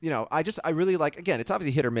 I really like, again, it's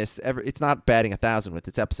obviously hit or miss. It's not batting 1,000 with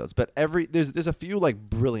its episodes, but there's a few like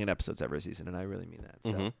brilliant episodes every season, and I really mean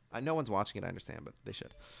that. So I know one's watching it, I understand, but they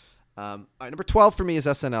should. All right, number 12 for me is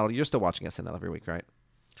SNL. You're still watching SNL every week, right?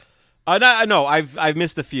 No, I've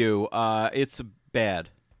missed a few. It's bad.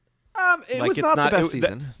 It was not the best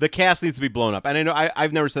season. The cast needs to be blown up, and I know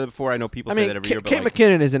I've never said it before. I know people say that every year. But Kate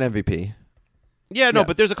McKinnon is an MVP. Yeah,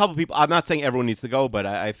 but there's a couple people. I'm not saying everyone needs to go, but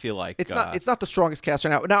I feel like it's not the strongest cast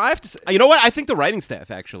right now. Now I have to say, you know what? I think the writing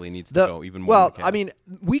staff actually needs to go even more. Well, I mean,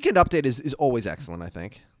 Weekend Update is always excellent. I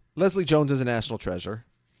think Leslie Jones is a national treasure.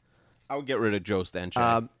 I would get rid of Jost and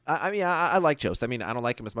Chad. I like Jost. I mean, I don't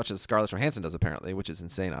like him as much as Scarlett Johansson does, apparently, which is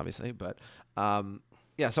insane, obviously. But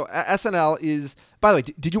yeah. So SNL is. By the way,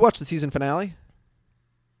 did you watch the season finale?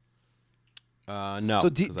 No. So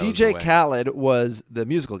DJ Khaled was the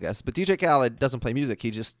musical guest, but DJ Khaled doesn't play music. He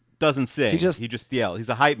just doesn't sing. He just yells. He's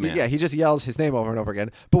a hype man. Yeah, he just yells his name over and over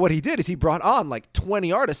again. But what he did is he brought on like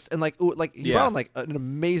 20 artists and he brought on like an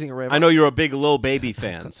amazing array. I know you're a big Lil Baby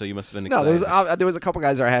fan, so you must have been excited. No, there was a couple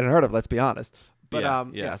guys that I hadn't heard of. Let's be honest.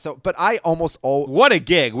 But yeah. So, but I almost what a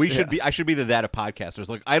gig. I should be the that of podcasters.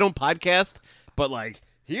 Like I don't podcast, but like.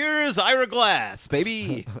 Here's Ira Glass,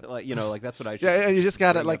 baby. Like that's what I should. Yeah, and you just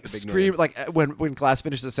gotta like scream like when Glass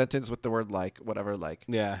finishes a sentence with the word like whatever like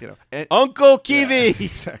Uncle Kiwi. Yeah,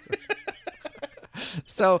 exactly.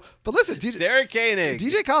 So, but listen, Sarah Koenig.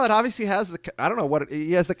 DJ Khaled obviously has I don't know what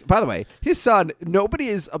he has. By the way, his son. Nobody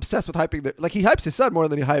is obsessed with hyping he hypes his son more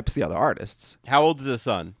than he hypes the other artists. How old is his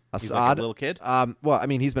son? He's like a little kid. Well, I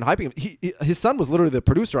mean, he's been hyping him. His son was literally the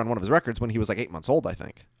producer on one of his records when he was like 8 months old, I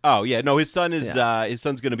think. Oh yeah, no, his son is his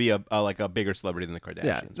son's going to be a bigger celebrity than the Kardashians.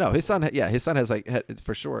 Yeah, no, his son has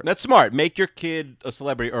for sure. That's smart. Make your kid a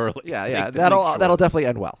celebrity early. Yeah, that'll definitely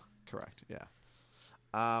end well. Correct.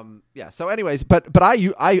 Yeah. So anyways, but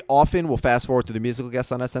I often will fast forward through the musical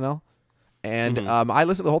guests on SNL, and I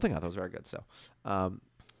listened to the whole thing. I thought it was very good. So,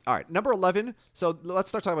 all right, number 11. So let's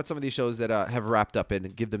start talking about some of these shows that have wrapped up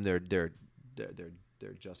and give them their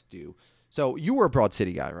just due. So you were a Broad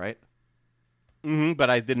City guy, right? But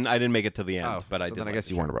I didn't make it to the end. Oh, but I so did. then I guess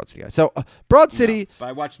you weren't a Broad City guy. So Broad City. No, but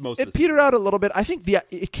I watched most. It petered out a little bit. I think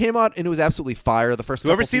it came out and it was absolutely fire. The first. Do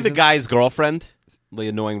you ever see seasons. the guy's girlfriend, the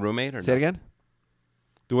annoying roommate? Or say it again.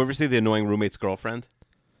 Do you ever see the annoying roommate's girlfriend,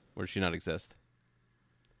 or does she not exist?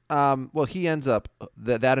 Well, he ends up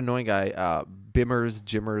that annoying guy,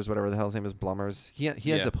 Jimmers, whatever the hell his name is, Blummers. He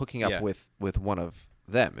ends up hooking up with one of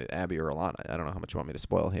them, Abby or Alana. I don't know how much you want me to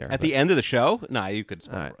spoil here. At the end of the show? Nah, you could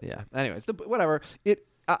spoil it. Yeah. Anyways, whatever.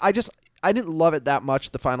 I didn't love it that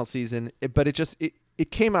much the final season, but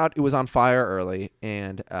it came out. It was on fire early,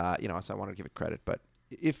 and so I wanted to give it credit. But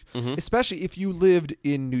especially if you lived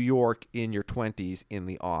in New York in your 20s in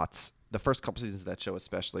the aughts. The first couple seasons of that show,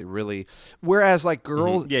 especially, really. Whereas, like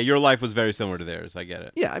girls, yeah, your life was very similar to theirs. I get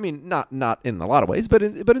it. Yeah, I mean, not in a lot of ways, but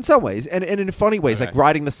in some ways, and in funny ways, like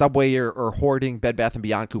riding the subway or hoarding Bed Bath &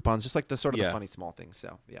 Beyond coupons, just like the sort of the funny small things.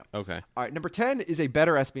 So yeah. Okay. All right, number 10 is a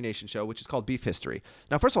better SB Nation show, which is called Beef History.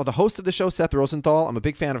 Now, first of all, the host of the show, Seth Rosenthal, I'm a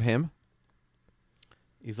big fan of him.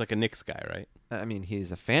 He's like a Knicks guy, right? I mean,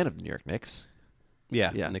 he's a fan of the New York Knicks.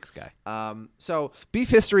 Yeah, Knicks guy. So Beef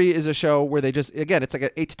History is a show where they just, again, it's like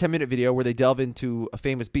an 8 to 10 minute video where they delve into a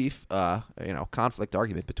famous beef, conflict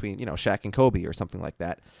argument between, Shaq and Kobe or something like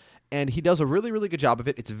that. And he does a really, really good job of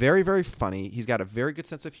it. It's very, very funny. He's got a very good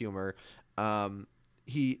sense of humor.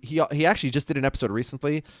 He actually just did an episode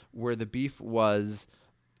recently where the beef was,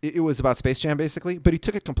 it was about Space Jam basically, but he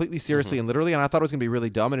took it completely seriously and literally, and I thought it was going to be really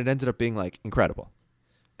dumb, and it ended up being like incredible.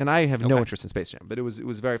 And I have no interest in Space Jam, but it was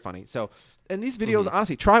very funny. So, and these videos,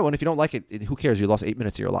 honestly, try one. If you don't like it, who cares? You lost 8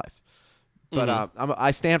 minutes of your life. But I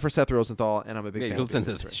stand for Seth Rosenthal, and I'm a big fan of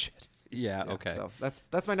this shit. Yeah, okay. So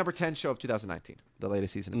that's my number 10 show of 2019, the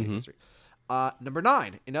latest season of Beef History. Number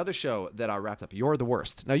 9, another show that I wrapped up, You're the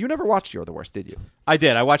Worst. Now, you never watched You're the Worst, did you? I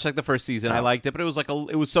did. I watched like the first season. I liked it, but it was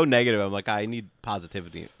it was so negative. I'm like, I need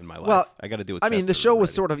positivity in my life. Well, I got to do it. I mean, the show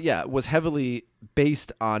was was heavily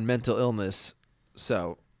based on mental illness,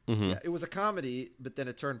 so. Yeah, it was a comedy, but then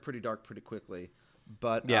it turned pretty dark pretty quickly.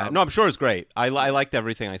 But I'm sure it's great. I liked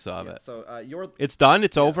everything I saw of it. So it's done.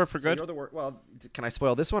 It's over for good. Well, can I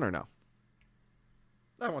spoil this one or no?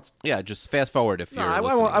 I won't. Yeah, just fast forward if No, you're. I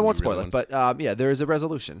listening won't. I and won't you really spoil it. want to- But yeah, there is a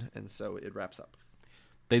resolution, and so it wraps up.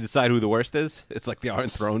 They decide who the worst is. It's like the Iron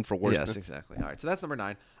Throne for worstness. Yes, exactly. All right, so that's number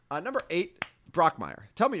 9. Number 8, Brockmire.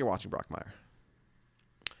 Tell me you're watching Brockmire.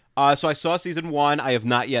 So I saw season 1. I have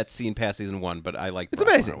not yet seen past season 1, but I like. It's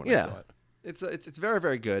amazing. Yeah. It's very,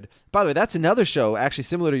 very good. By the way, that's another show actually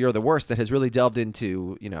similar to You're the Worst that has really delved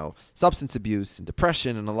into, substance abuse and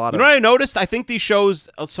depression and a lot You of. know what I noticed? I think these shows,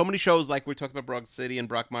 so many shows, like we talked about Broad City and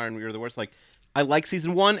Brockmire and We Are the Worst. Like, I like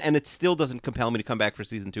season 1, and it still doesn't compel me to come back for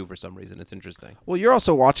season 2 for some reason. It's interesting. Well, you're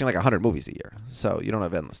also watching like 100 movies a year, so you don't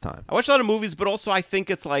have endless time. I watch a lot of movies, but also I think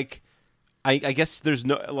it's like, I guess there's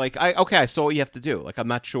no like, I saw what you have to do. Like, I'm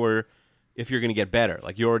not sure if you're going to get better.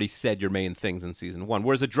 Like, you already said your main things in season 1.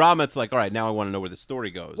 Whereas a drama, it's like, all right, now I want to know where the story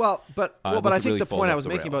goes. But I unless it think really the falls point I off was the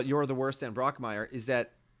making rails. about You're the Worst and Brockmire is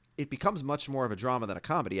that it becomes much more of a drama than a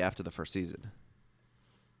comedy after the first season.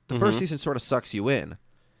 The first season sort of sucks you in,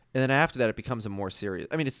 and then after that, it becomes a more serious.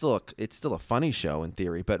 I mean, it's still a funny show in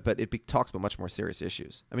theory, but it talks about much more serious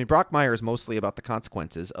issues. I mean, Brockmire is mostly about the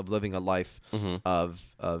consequences of living a life of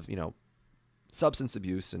substance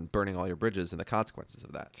abuse and burning all your bridges and the consequences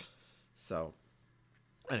of that. So.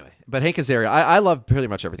 Anyway, but Hank Azaria, I love pretty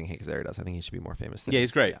much everything Hank Azaria does. I think he should be more famous. Yeah,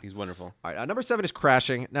 he's great. He's wonderful. All right, number 7 is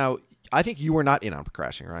Crashing. Now, I think you were not in on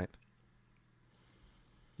Crashing, right?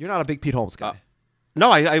 You're not a big Pete Holmes guy.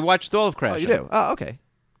 No, I watched all of Oh, Crashing. you do? Oh, okay.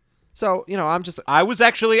 So, I'm just... I was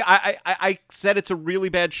actually, I said it's a really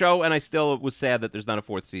bad show, and I still was sad that there's not a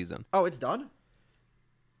 4th season. Oh, it's done?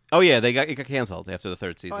 Oh, yeah, it got canceled after the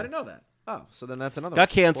 3rd season. Oh, I didn't know that. Oh, so then that's another Got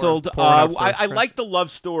one. canceled. Pour out for I Crashing. like the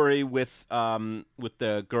love story with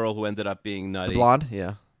the girl who ended up being nutty. The blonde?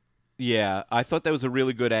 Yeah. Yeah, I thought that was a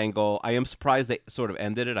really good angle. I am surprised they sort of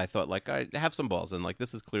ended it. I thought, like, I have some balls, and, like,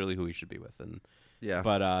 this is clearly who he should be with. And Yeah.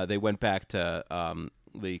 But they went back to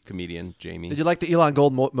the comedian, Jamie. Did you like the Elon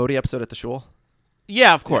Gold Modi episode at the shul?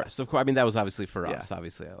 Yeah, of course. Of course. I mean, that was obviously for Yeah. us.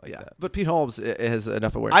 Obviously, I like that. But Pete Holmes has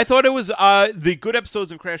enough awareness. I thought it was the good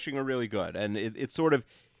episodes of Crashing are really good, and it's sort of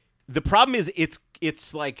the problem is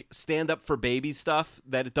it's like stand up for baby stuff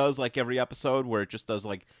that it does like every episode where it just does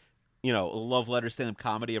like a love letter stand up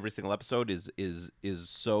comedy every single episode is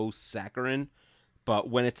so saccharine, but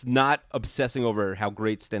when it's not obsessing over how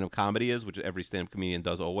great stand up comedy is, which every stand up comedian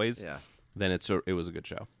does always, then it was a good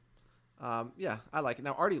show. Yeah, I like it.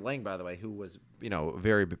 Now, Artie Lang, by the way, who was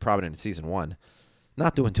very prominent in season 1,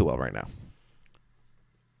 not doing too well right now.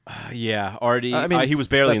 Yeah, Artie. I mean, he was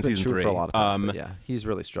barely in that's been season true 3 for a lot of time. But yeah, he's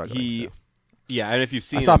really struggling. So. Yeah, and if you've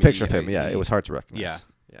seen, I saw a him, picture of him. Yeah, it was hard to recognize. Yeah.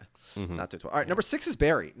 Not too well. All right, number 6 is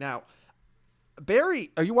Barry. Now, Barry,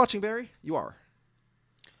 are you watching Barry? You are.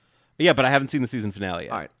 Yeah, but I haven't seen the season finale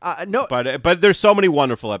yet. All right, no, but there's so many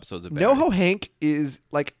wonderful episodes of Barry. NoHo Hank is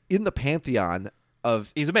like in the pantheon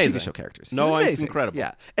of He's amazing. TV show characters. He's No, he's amazing. incredible.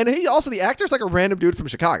 Yeah, and he also the actor's like a random dude from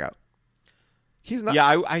Chicago. He's not.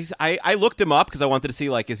 Yeah, I looked him up because I wanted to see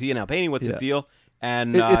like is he in Albania? What's his deal?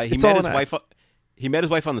 And he it's met all his an wife. He met his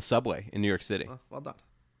wife on the subway in New York City. Well done.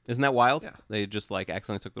 Isn't that wild? Yeah. They just like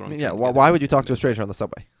accidentally took the wrong. I mean, yeah. train Well, together. why would you talk to a stranger on the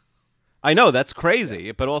subway? I know that's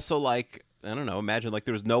crazy, but also like I don't know. Imagine like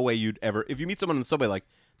there was no way you'd ever if you meet someone on the subway like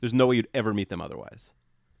there's no way you'd ever meet them otherwise.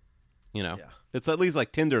 Yeah. It's at least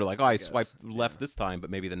like Tinder. Like I swiped left this time, but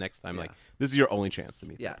maybe the next time like this is your only chance to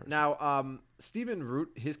meet. Yeah. That person. Now, Stephen Root,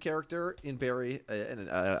 his character in Barry, and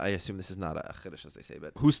I assume this is not a Kiddush as they say,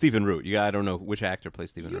 but Who's Stephen Root? I don't know which actor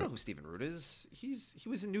plays Stephen you Root. know who Stephen Root is. He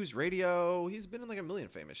was in News Radio. He's been in like a million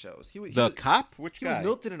famous shows. He The was, cop? Which he guy? was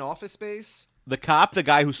Milton in Office Space. The cop, the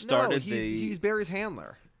guy who started no, he's Barry's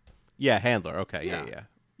handler. Yeah, handler. Okay, yeah.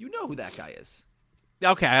 You know who that guy is.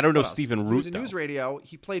 Okay, I don't know What else? Stephen He Root. was in though. News Radio.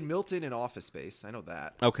 He played Milton in Office Space. I know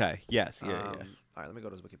that. Okay. Yes. Yeah. All right, let me go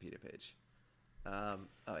to his Wikipedia page.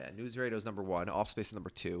 News Radio is number 1. Office Space is number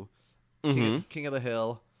 2. King of the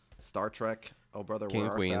Hill, Star Trek. Oh brother, King where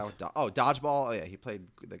of art Queens. thou? Dodgeball. Oh yeah, he played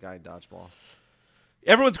the guy in Dodgeball.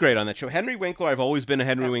 Everyone's great on that show. Henry Winkler. I've always been a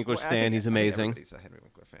Henry Winkler Well, I stan. think- He's I think amazing. everybody's a Henry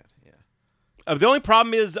Winkler fan. Yeah. The only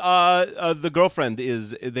problem is the girlfriend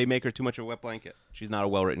is they make her too much of a wet blanket. She's not a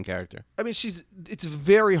well-written character. I mean, it's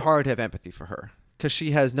very hard to have empathy for her because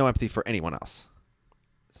she has no empathy for anyone else.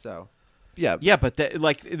 So, yeah. Yeah, but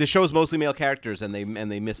the show's mostly male characters, and they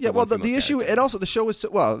missed. Yeah, the well, one the female issue, character. and also the show is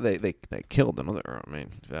they killed another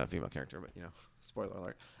female character, but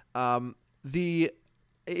spoiler alert.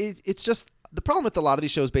 It's just the problem with a lot of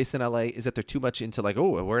these shows based in LA is that they're too much into like,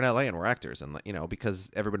 oh, we're in LA and we're actors, and because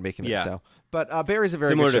everybody making it. Yeah. So, but Barry's a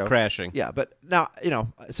very Similar good to show. Crashing. Yeah, but now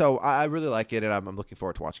so I really like it, and I'm looking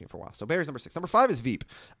forward to watching it for a while. So Barry's number 6. Number 5 is Veep.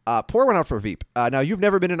 Pour one out for Veep. Now you've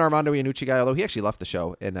never been an Armando Iannucci guy, although he actually left the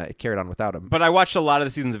show and it carried on without him. But I watched a lot of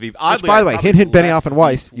the seasons of Veep. Which, Oddly, by the I way, probably hint, Benioff left and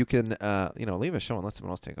Weiss. You can leave a show and let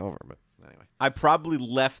someone else take over. But anyway. I probably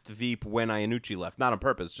left Veep when Iannucci left, not on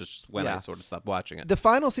purpose, just when I sort of stopped watching it. The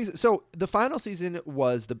final season. So the final season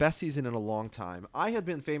was the best season in a long time. I had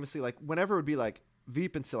been famously like, whenever it would be like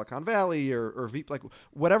Veep in Silicon Valley or Veep, like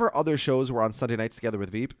whatever other shows were on Sunday nights together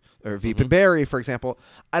with Veep or Veep and Barry, for example,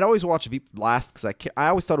 I'd always watch Veep last because I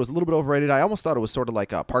always thought it was a little bit overrated. I almost thought it was sort of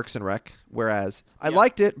like Parks and Rec, whereas I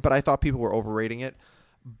liked it, but I thought people were overrating it.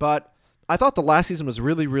 But I thought the last season was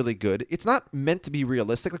really, really good. It's not meant to be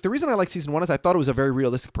realistic. Like the reason I like season 1 is I thought it was a very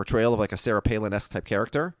realistic portrayal of like a Sarah Palin-esque type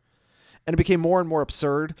character. And it became more and more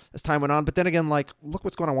absurd as time went on. But then again, like, look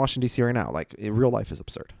what's going on in Washington, D.C. right now. Like, in real life is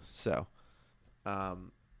absurd. So,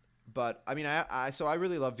 but I mean, so I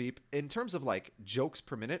really love Veep. In terms of like jokes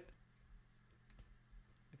per minute.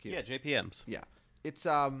 Yeah, JPMs. Yeah. It's,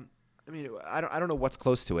 I mean, I don't know what's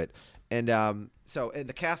close to it. And and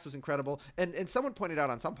the cast was incredible. And someone pointed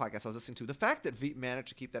out on some podcast I was listening to, the fact that Veep managed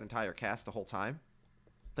to keep that entire cast the whole time.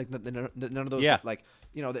 Like none of those, like,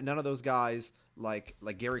 that none of those guys, like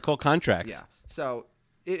Gary. It's called contracts. Yeah. So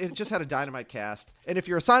it just had a dynamite cast. And if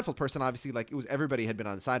you're a Seinfeld person, obviously, like, it was everybody had been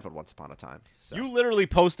on Seinfeld once upon a time. So. You literally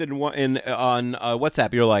posted on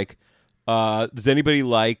WhatsApp. You're like, does anybody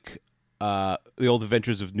like the old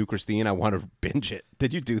Adventures of New Christine? I want to binge it.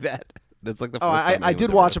 Did you do that? That's like the first time I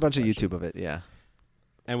did watch a bunch of YouTube of it. Yeah.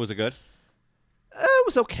 And was it good? It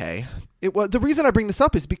was okay. It was. The reason I bring this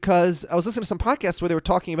up is because I was listening to some podcasts where they were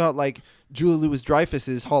talking about like Julia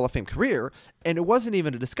Louis-Dreyfus's Hall of Fame career, and it wasn't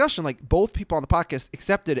even a discussion. Like both people on the podcast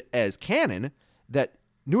accepted as canon that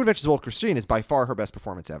New Adventures of Old Christine is by far her best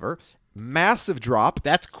performance ever. Massive drop.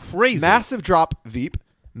 That's crazy. Massive drop Veep.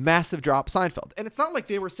 Massive drop Seinfeld. And it's not like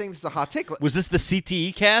they were saying this is a hot take. Was this the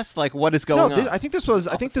CTE cast? Like, what is going on? I think this was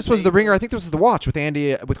The Ringer. I think this was The Watch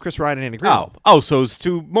with Chris Ryan and Andy Greenwald. So it's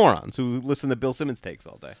two morons who listen to Bill Simmons takes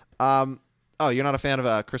all day. You're not a fan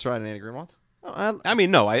of Chris Ryan and Andy Greenwald? I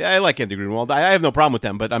mean, no, I like Andy Greenwald. I have no problem with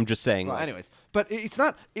them, but I'm just saying. Well, anyways, but it's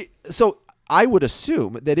not. So I would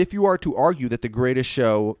assume that if you are to argue that the greatest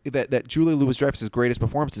show, that Julia Louis-Dreyfus's greatest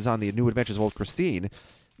performance is on the New Adventures of Old Christine,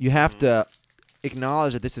 you have to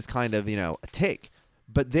acknowledge that this is kind of, a take.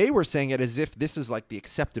 But they were saying it as if this is like the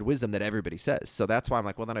accepted wisdom that everybody says. So that's why I'm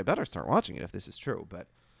like, well, then I better start watching it if this is true. But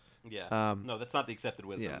yeah, no, that's not the accepted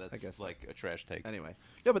wisdom. Yeah, that's I guess like a trash take. Anyway,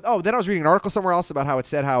 yeah, but then I was reading an article somewhere else about how it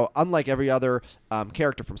said how, unlike every other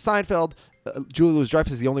character from Seinfeld, Julia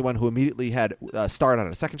Louis-Dreyfus is the only one who immediately had starred on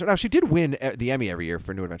a second show. Now she did win the Emmy every year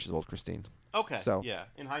for New Adventures of Old Christine. Okay. So yeah,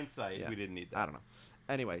 in hindsight, we didn't need that. I don't know.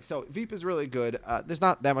 Anyway, so Veep is really good. There's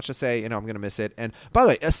not that much to say. I'm going to miss it. And by the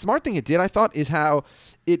way, a smart thing it did, I thought, is how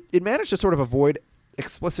it managed to sort of avoid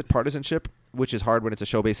explicit partisanship, which is hard when it's a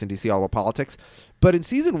show based in D.C. all about politics. But in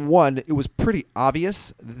season 1, it was pretty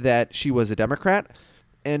obvious that she was a Democrat.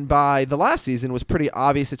 And by the last season, it was pretty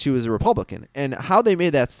obvious that she was a Republican. And how they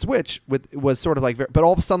made that switch was sort of like, but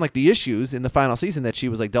all of a sudden, like the issues in the final season that she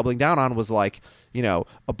was like doubling down on was like,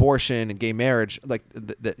 abortion and gay marriage, like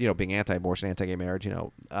being anti-abortion, anti-gay marriage,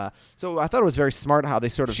 So I thought it was very smart how they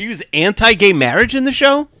sort of. She was anti-gay marriage in the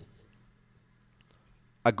show?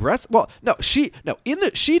 Aggressive? Well, no, she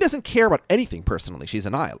doesn't care about anything personally. She's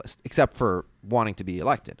a nihilist, except for wanting to be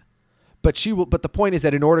elected. But the point is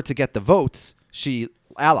that in order to get the votes, she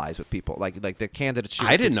allies with people like the candidates.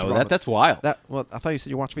 I didn't know that. That's wild. Well, I thought you said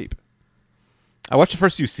you watched Veep. I watched the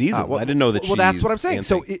first few seasons. I didn't know that. Well, that's what I'm saying.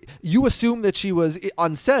 So you assume that she was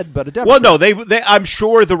unsaid, but a Democrat. Well, no, they. I'm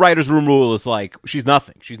sure the writers' room rule is like she's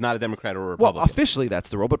nothing. She's not a Democrat or a Republican. Well, officially that's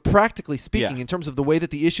the rule, but practically speaking, in terms of the way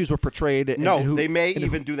that the issues were portrayed, they may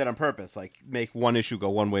even do that on purpose, like make one issue go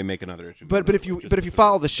one way, make another issue. But if you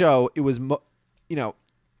follow the show, it was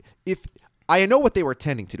if. I know what they were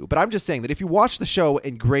intending to do, but I'm just saying that if you watch the show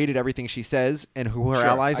and graded everything she says and who her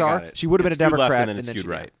allies are, she would have been a Democrat and then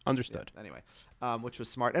right. Understood. Yeah, anyway, which was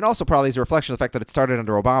smart, and also probably is a reflection of the fact that it started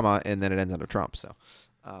under Obama and then it ends under Trump. So,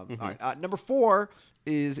 all right. Number 4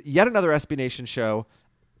 is yet another SB Nation show.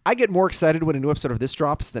 I get more excited when a new episode of this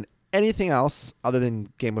drops than anything else other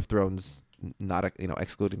than Game of Thrones, not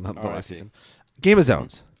excluding the last season. Game of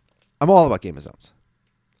Zones. I'm all about Game of Zones.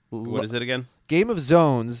 What is it again? Game of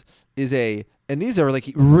Zones is and these are like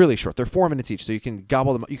really short. They're 4 minutes each, so you can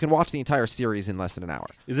gobble them. You can watch the entire series in less than an hour.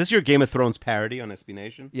 Is this your Game of Thrones parody on SB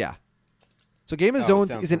Nation? Yeah. So Game of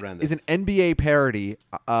Zones is an NBA parody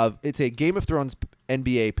of. It's a Game of Thrones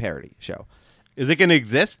NBA parody show. Is it going to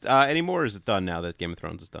exist anymore, or is it done now that Game of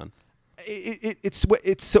Thrones is done?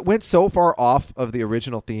 It went so far off of the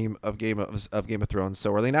original theme of Game of Thrones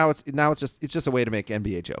so early. Now it's just a way to make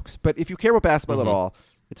NBA jokes. But if you care about basketball at all,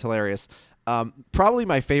 it's hilarious. Probably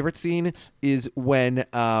my favorite scene is when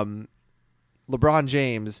LeBron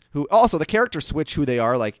James, who also the characters switch who they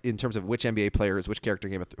are, like in terms of which NBA player is which character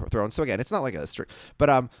in Game of Thrones. So again, it's not like a strict, but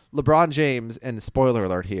LeBron James, and spoiler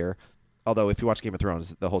alert here, although if you watch Game of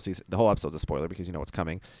Thrones, the whole episode's a spoiler because you know what's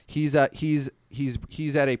coming. He's at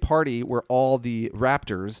a party where all the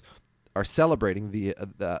Raptors are celebrating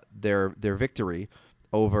their victory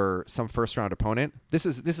over some first round opponent. This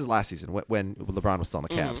is last season when LeBron was still on the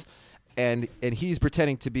Cavs, and he's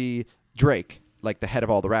pretending to be Drake, like the head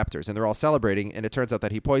of all the Raptors, and they're all celebrating, and it turns out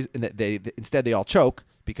that he poisoned. Instead they all choke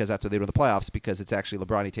because that's what they do in the playoffs, because it's actually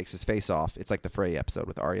LeBron. He takes his face off. It's like the Frey episode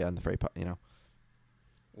with Arya and the Frey, you know.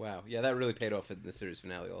 Wow, yeah, that really paid off in the series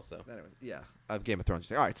finale also. Anyways, yeah, of Game of Thrones.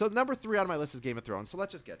 All right, so number 3 on my list is Game of Thrones. So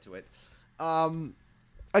let's just get to it.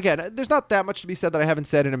 Again, there's not that much to be said that I haven't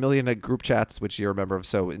said in a million group chats, which you're a member of,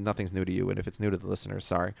 so nothing's new to you. And if it's new to the listeners,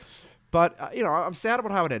 sorry. But I'm sad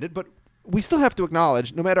about how it ended. But we still have to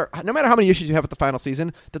acknowledge, no matter how many issues you have with the final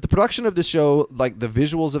season, that the production of this show, like the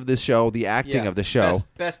visuals of this show, the acting of the show,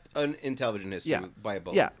 best in television history by a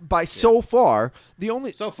bullet. Yeah, so far the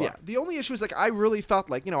only issue is, like, I really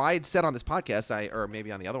felt like, I had said on this podcast, or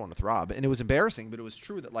maybe on the other one with Rob, and it was embarrassing, but it was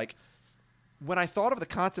true that, like, when I thought of the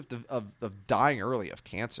concept of dying early of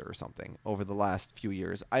cancer or something over the last few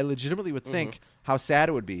years, I legitimately would think how sad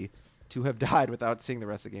it would be to have died without seeing the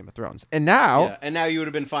rest of Game of Thrones. And now, you would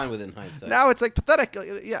have been fine with it in hindsight. Now it's like pathetic.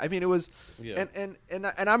 Yeah, I mean, it was, and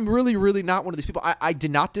I'm really, really not one of these people. I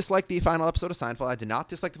did not dislike the final episode of Seinfeld. I did not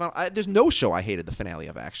dislike the final. There's no show I hated the finale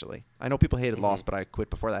of, actually. I know people hated Lost, but I quit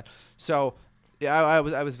before that. So yeah, I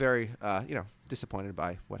was very disappointed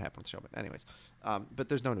by what happened with the show. But anyways, but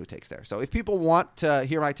there's no new takes there. So if people want to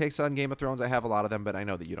hear my takes on Game of Thrones, I have a lot of them, but I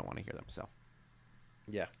know that you don't want to hear them. So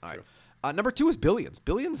yeah, all right. Number 2 is Billions.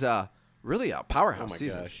 Billions, really a powerhouse Oh my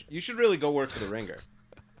season. gosh, you should really go work for the Ringer.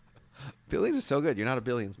 Billions is so good. You're not a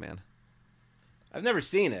Billions man. I've never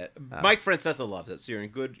seen it. Mike Francesa loves it, so you're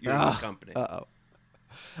in good company. Uh-oh.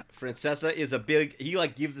 Francesa is he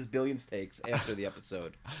gives his Billions takes after the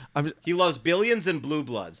episode. He loves Billions and Blue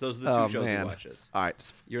Bloods. Those are the 2 shows he watches. All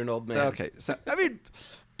right. You're an old man. Okay. So, I mean,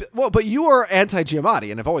 but you are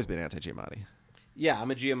anti-Giamatti and have always been anti-Giamatti. Yeah,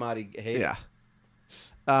 I'm a Giamatti hater. Yeah.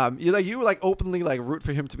 You openly root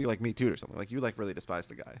for him to be like Me Too or something. Like, you really despise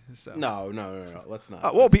the guy. So no, let's not.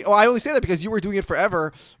 I only say that because you were doing it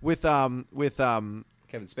forever with Kevin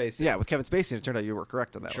Spacey. Yeah, with Kevin Spacey, and it turned out you were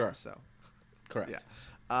correct on that. Sure. One, so correct. Yeah.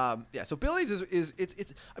 So Billions is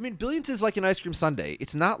I mean, Billions is like an ice cream sundae.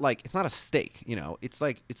 It's not a steak,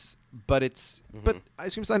 but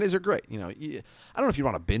ice cream sundaes are great. I don't know if you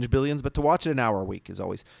want to binge Billions, but to watch it an hour a week is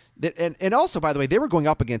always, and also, by the way, they were going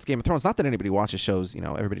up against Game of Thrones. Not that anybody watches shows,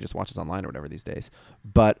 everybody just watches online or whatever these days,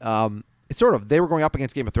 but it's sort of, they were going up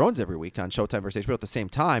against Game of Thrones every week on Showtime versus HBO at the same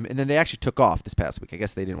time, and then they actually took off this past week. I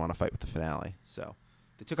guess they didn't want to fight with the finale, so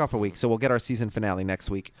they took off a week. So we'll get our season finale next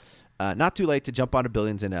week. Not too late to jump onto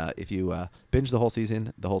Billions, and if you binge the whole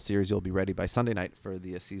season, the whole series, you'll be ready by Sunday night for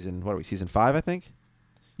the season. What are we, season 5? I think.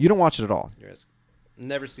 You don't watch it at all.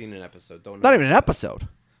 Never seen an episode. Not even an episode.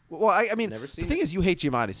 Well, I mean, Never seen the thing it. is, you hate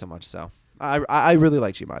Giamatti so much, so I really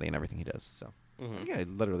like Giamatti and everything he does. So I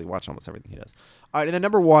literally watch almost everything he does. All right, and then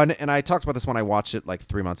number 1, and I talked about this when I watched it like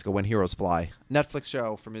 3 months ago, When Heroes Fly, Netflix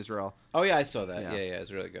show from Israel. Oh yeah, I saw that. Yeah. Yeah,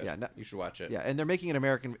 it's really good. Yeah, you should watch it. Yeah, and they're making an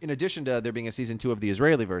American. In addition to there being a season 2 of the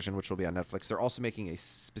Israeli version, which will be on Netflix, they're also making a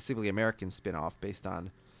specifically American spin-off based on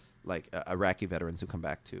like Iraqi veterans who come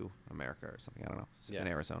back to America or something. I don't know. In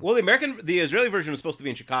Arizona. Well, the Israeli version was supposed to be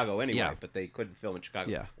in Chicago anyway, but they couldn't film in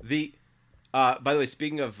Chicago. Yeah. By the way,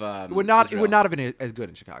 speaking of, it would not have been as good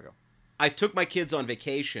in Chicago. I took my kids on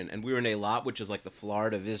vacation, and we were in Eilat, which is like the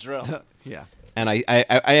Florida of Israel. Yeah. And I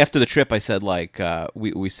after the trip, I said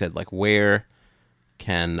we said where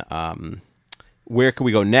can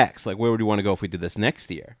we go next? Like, where would we want to go if we did this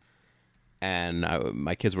next year? And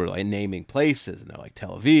my kids were naming places, and they're like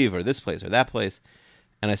Tel Aviv or this place or that place.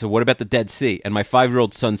 And I said, what about the Dead Sea? And my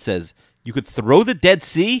 5-year-old son says, you could throw the Dead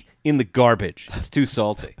Sea in the garbage. It's too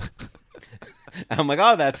salty. I'm like,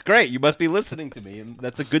 oh, that's great. You must be listening to me, and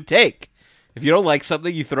that's a good take. If you don't like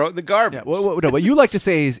something, you throw it in the garbage. Yeah, no, what you like to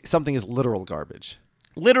say is something is literal garbage.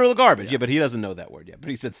 Literal garbage, yeah, but he doesn't know that word yet. But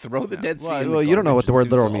he said, throw the Dead Sea in the garbage. Well, you don't know what the word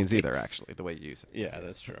It's literal too means salty. either, actually, the way you use it. Yeah,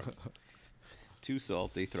 that's true. Too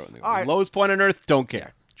salty, throw it in the All garbage. right. Lowest point on earth, don't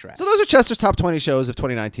care. Trash. So those are Chester's top 20 shows of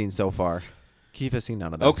 2019 so far. Keith has seen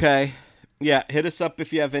none of them. Okay. Yeah, hit us up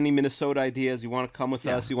if you have any Minnesota ideas. You want to come with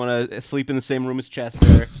us. You want to sleep in the same room as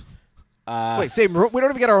Chester. Wait, same room? We don't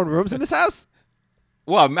even get our own rooms in this house?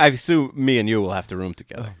 Well, I assume me and you will have to room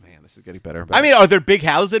together. Oh, man, this is getting better and better. I mean, are there big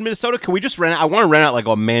houses in Minnesota? Can we just rent out? I want to rent out like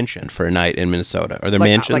a mansion for a night in Minnesota. Are there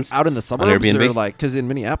mansions? Like out in the suburbs? On Airbnb? Or like, because in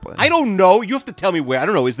Minneapolis. I don't know. You have to tell me where. I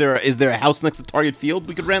don't know. Is there a house next to Target Field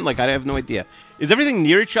we could rent? Like, I have no idea. Is everything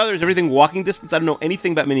near each other? Is everything walking distance? I don't know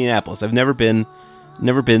anything about Minneapolis. I've never been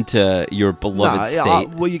to your beloved state.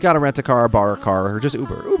 Well, you got to rent a car, borrow a car, or just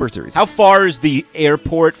Uber. Uber's easy. How far is the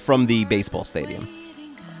airport from the baseball stadium?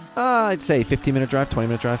 I'd say 15-minute drive,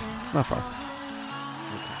 20-minute drive. Not far.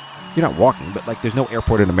 You're not walking, but like there's no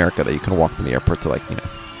airport in America that you can walk from the airport to like,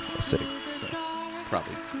 a city. So,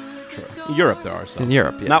 probably. Sure. In Europe there are some. In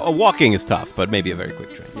Europe, yeah. Now, walking is tough, but maybe a very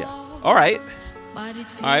quick train. Yeah. All right,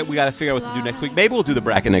 we got to figure out what to do next week. Maybe we'll do the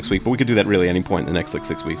bracket next week, but we could do that really any point in the next like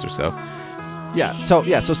 6 weeks or so. Yeah.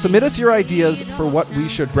 So submit us your ideas for what we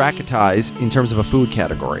should bracketize in terms of a food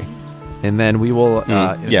category, and then we will in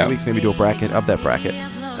a few weeks maybe do a bracket of that bracket,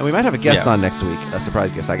 and we might have a guest on next week, a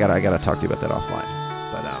surprise guest. I gotta talk to you about that offline.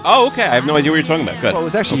 But okay. I have no idea what you're talking about. Good. Well, it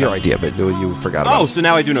was actually your idea, but you forgot about it. Oh, so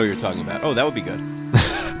now I do know what you're talking about. Oh, that would be good.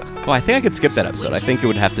 Well, I think I could skip that episode. I think it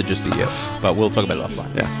would have to just be you, but we'll talk about it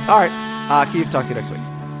offline. Yeah. All right. Keith, talk to you next week.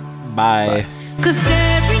 Bye. 'Cause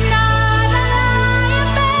every night I lie in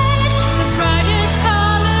bed, the brightest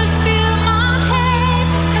colors fill my head,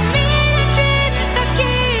 and many dreams are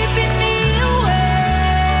keeping me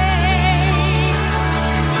awake.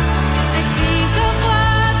 I think of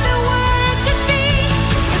what the world could be,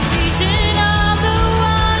 a vision of the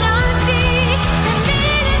one I see, and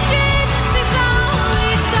many dreams is all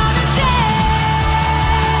it's gonna take.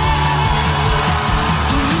 A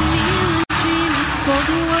million dreams for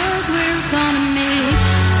the world we're gonna make.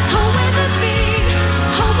 However big,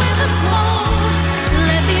 however small,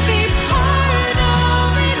 let me be part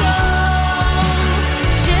of it all.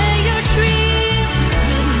 Share your dreams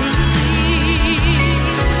with me.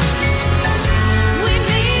 We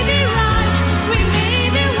may be right, we may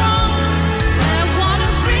be wrong. I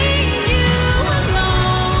wanna bring you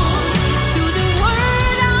along to the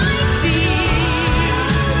world I see,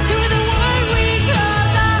 to the world we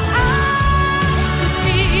close our eyes to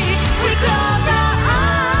see. We close our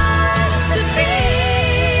eyes to see.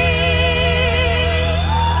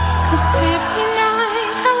 'Cause every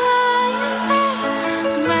night I lie in bed,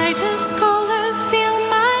 the brightest color fill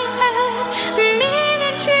my head, a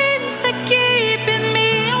million dreams are keeping me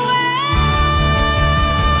awake.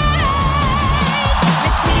 I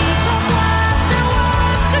think of what the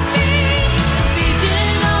world could be, a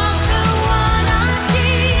vision of the one I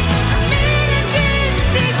see, a million dreams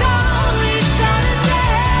is all it's gonna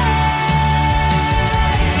take.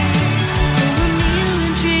 A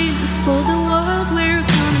million dreams for the world we're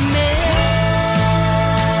gonna make.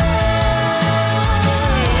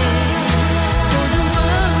 For the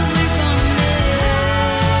world we're gonna make.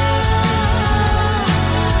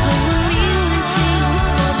 A million dreams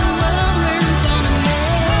for the world we're gonna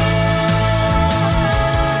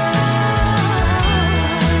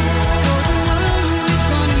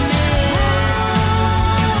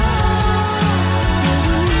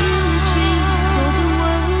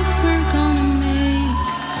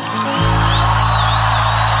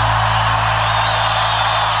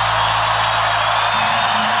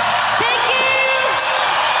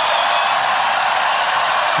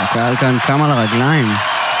הקהל כאן קם על הרגליים.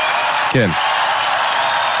 כן.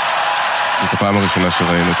 זאת הפעם הראשונה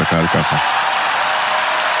שראינו את הקהל ככה.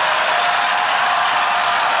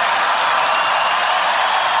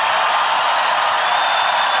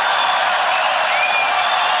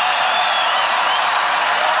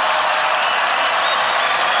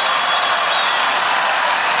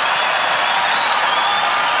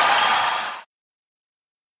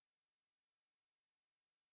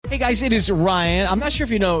 Hey guys, it is Ryan. I'm not sure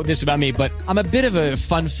if you know this about me, but I'm a bit of a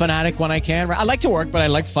fun fanatic when I can. I like to work, but I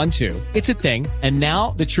like fun too. It's a thing. And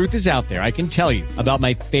now the truth is out there. I can tell you about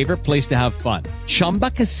my favorite place to have fun.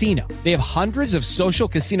 Chumba Casino. They have hundreds of social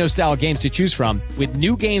casino style games to choose from with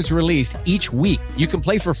new games released each week. You can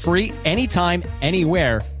play for free anytime,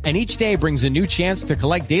 anywhere. And each day brings a new chance to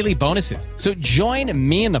collect daily bonuses. So join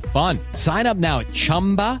me in the fun. Sign up now at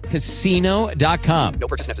ChumbaCasino.com. No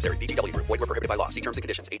purchase necessary. VGW Group. Void where prohibited by law. See terms and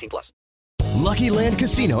conditions. 18+. Lucky Land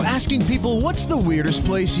Casino, asking people, what's the weirdest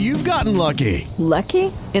place you've gotten lucky?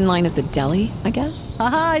 Lucky? In line at the deli, I guess?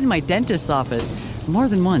 Aha, in my dentist's office. More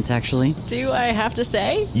than once, actually. Do I have to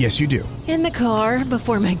say? Yes, you do. In the car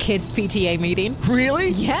before my kids' PTA meeting.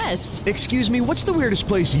 Really? Yes. Excuse me, what's the weirdest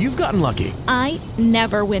place you've gotten lucky? I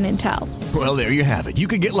never win and tell. Well, there you have it. You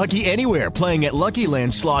can get lucky anywhere, playing at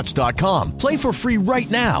LuckyLandSlots.com. Play for free right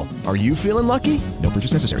now. Are you feeling lucky? No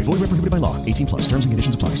purchase necessary. Void where prohibited by law. 18+. Terms and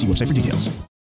conditions apply. See website for details.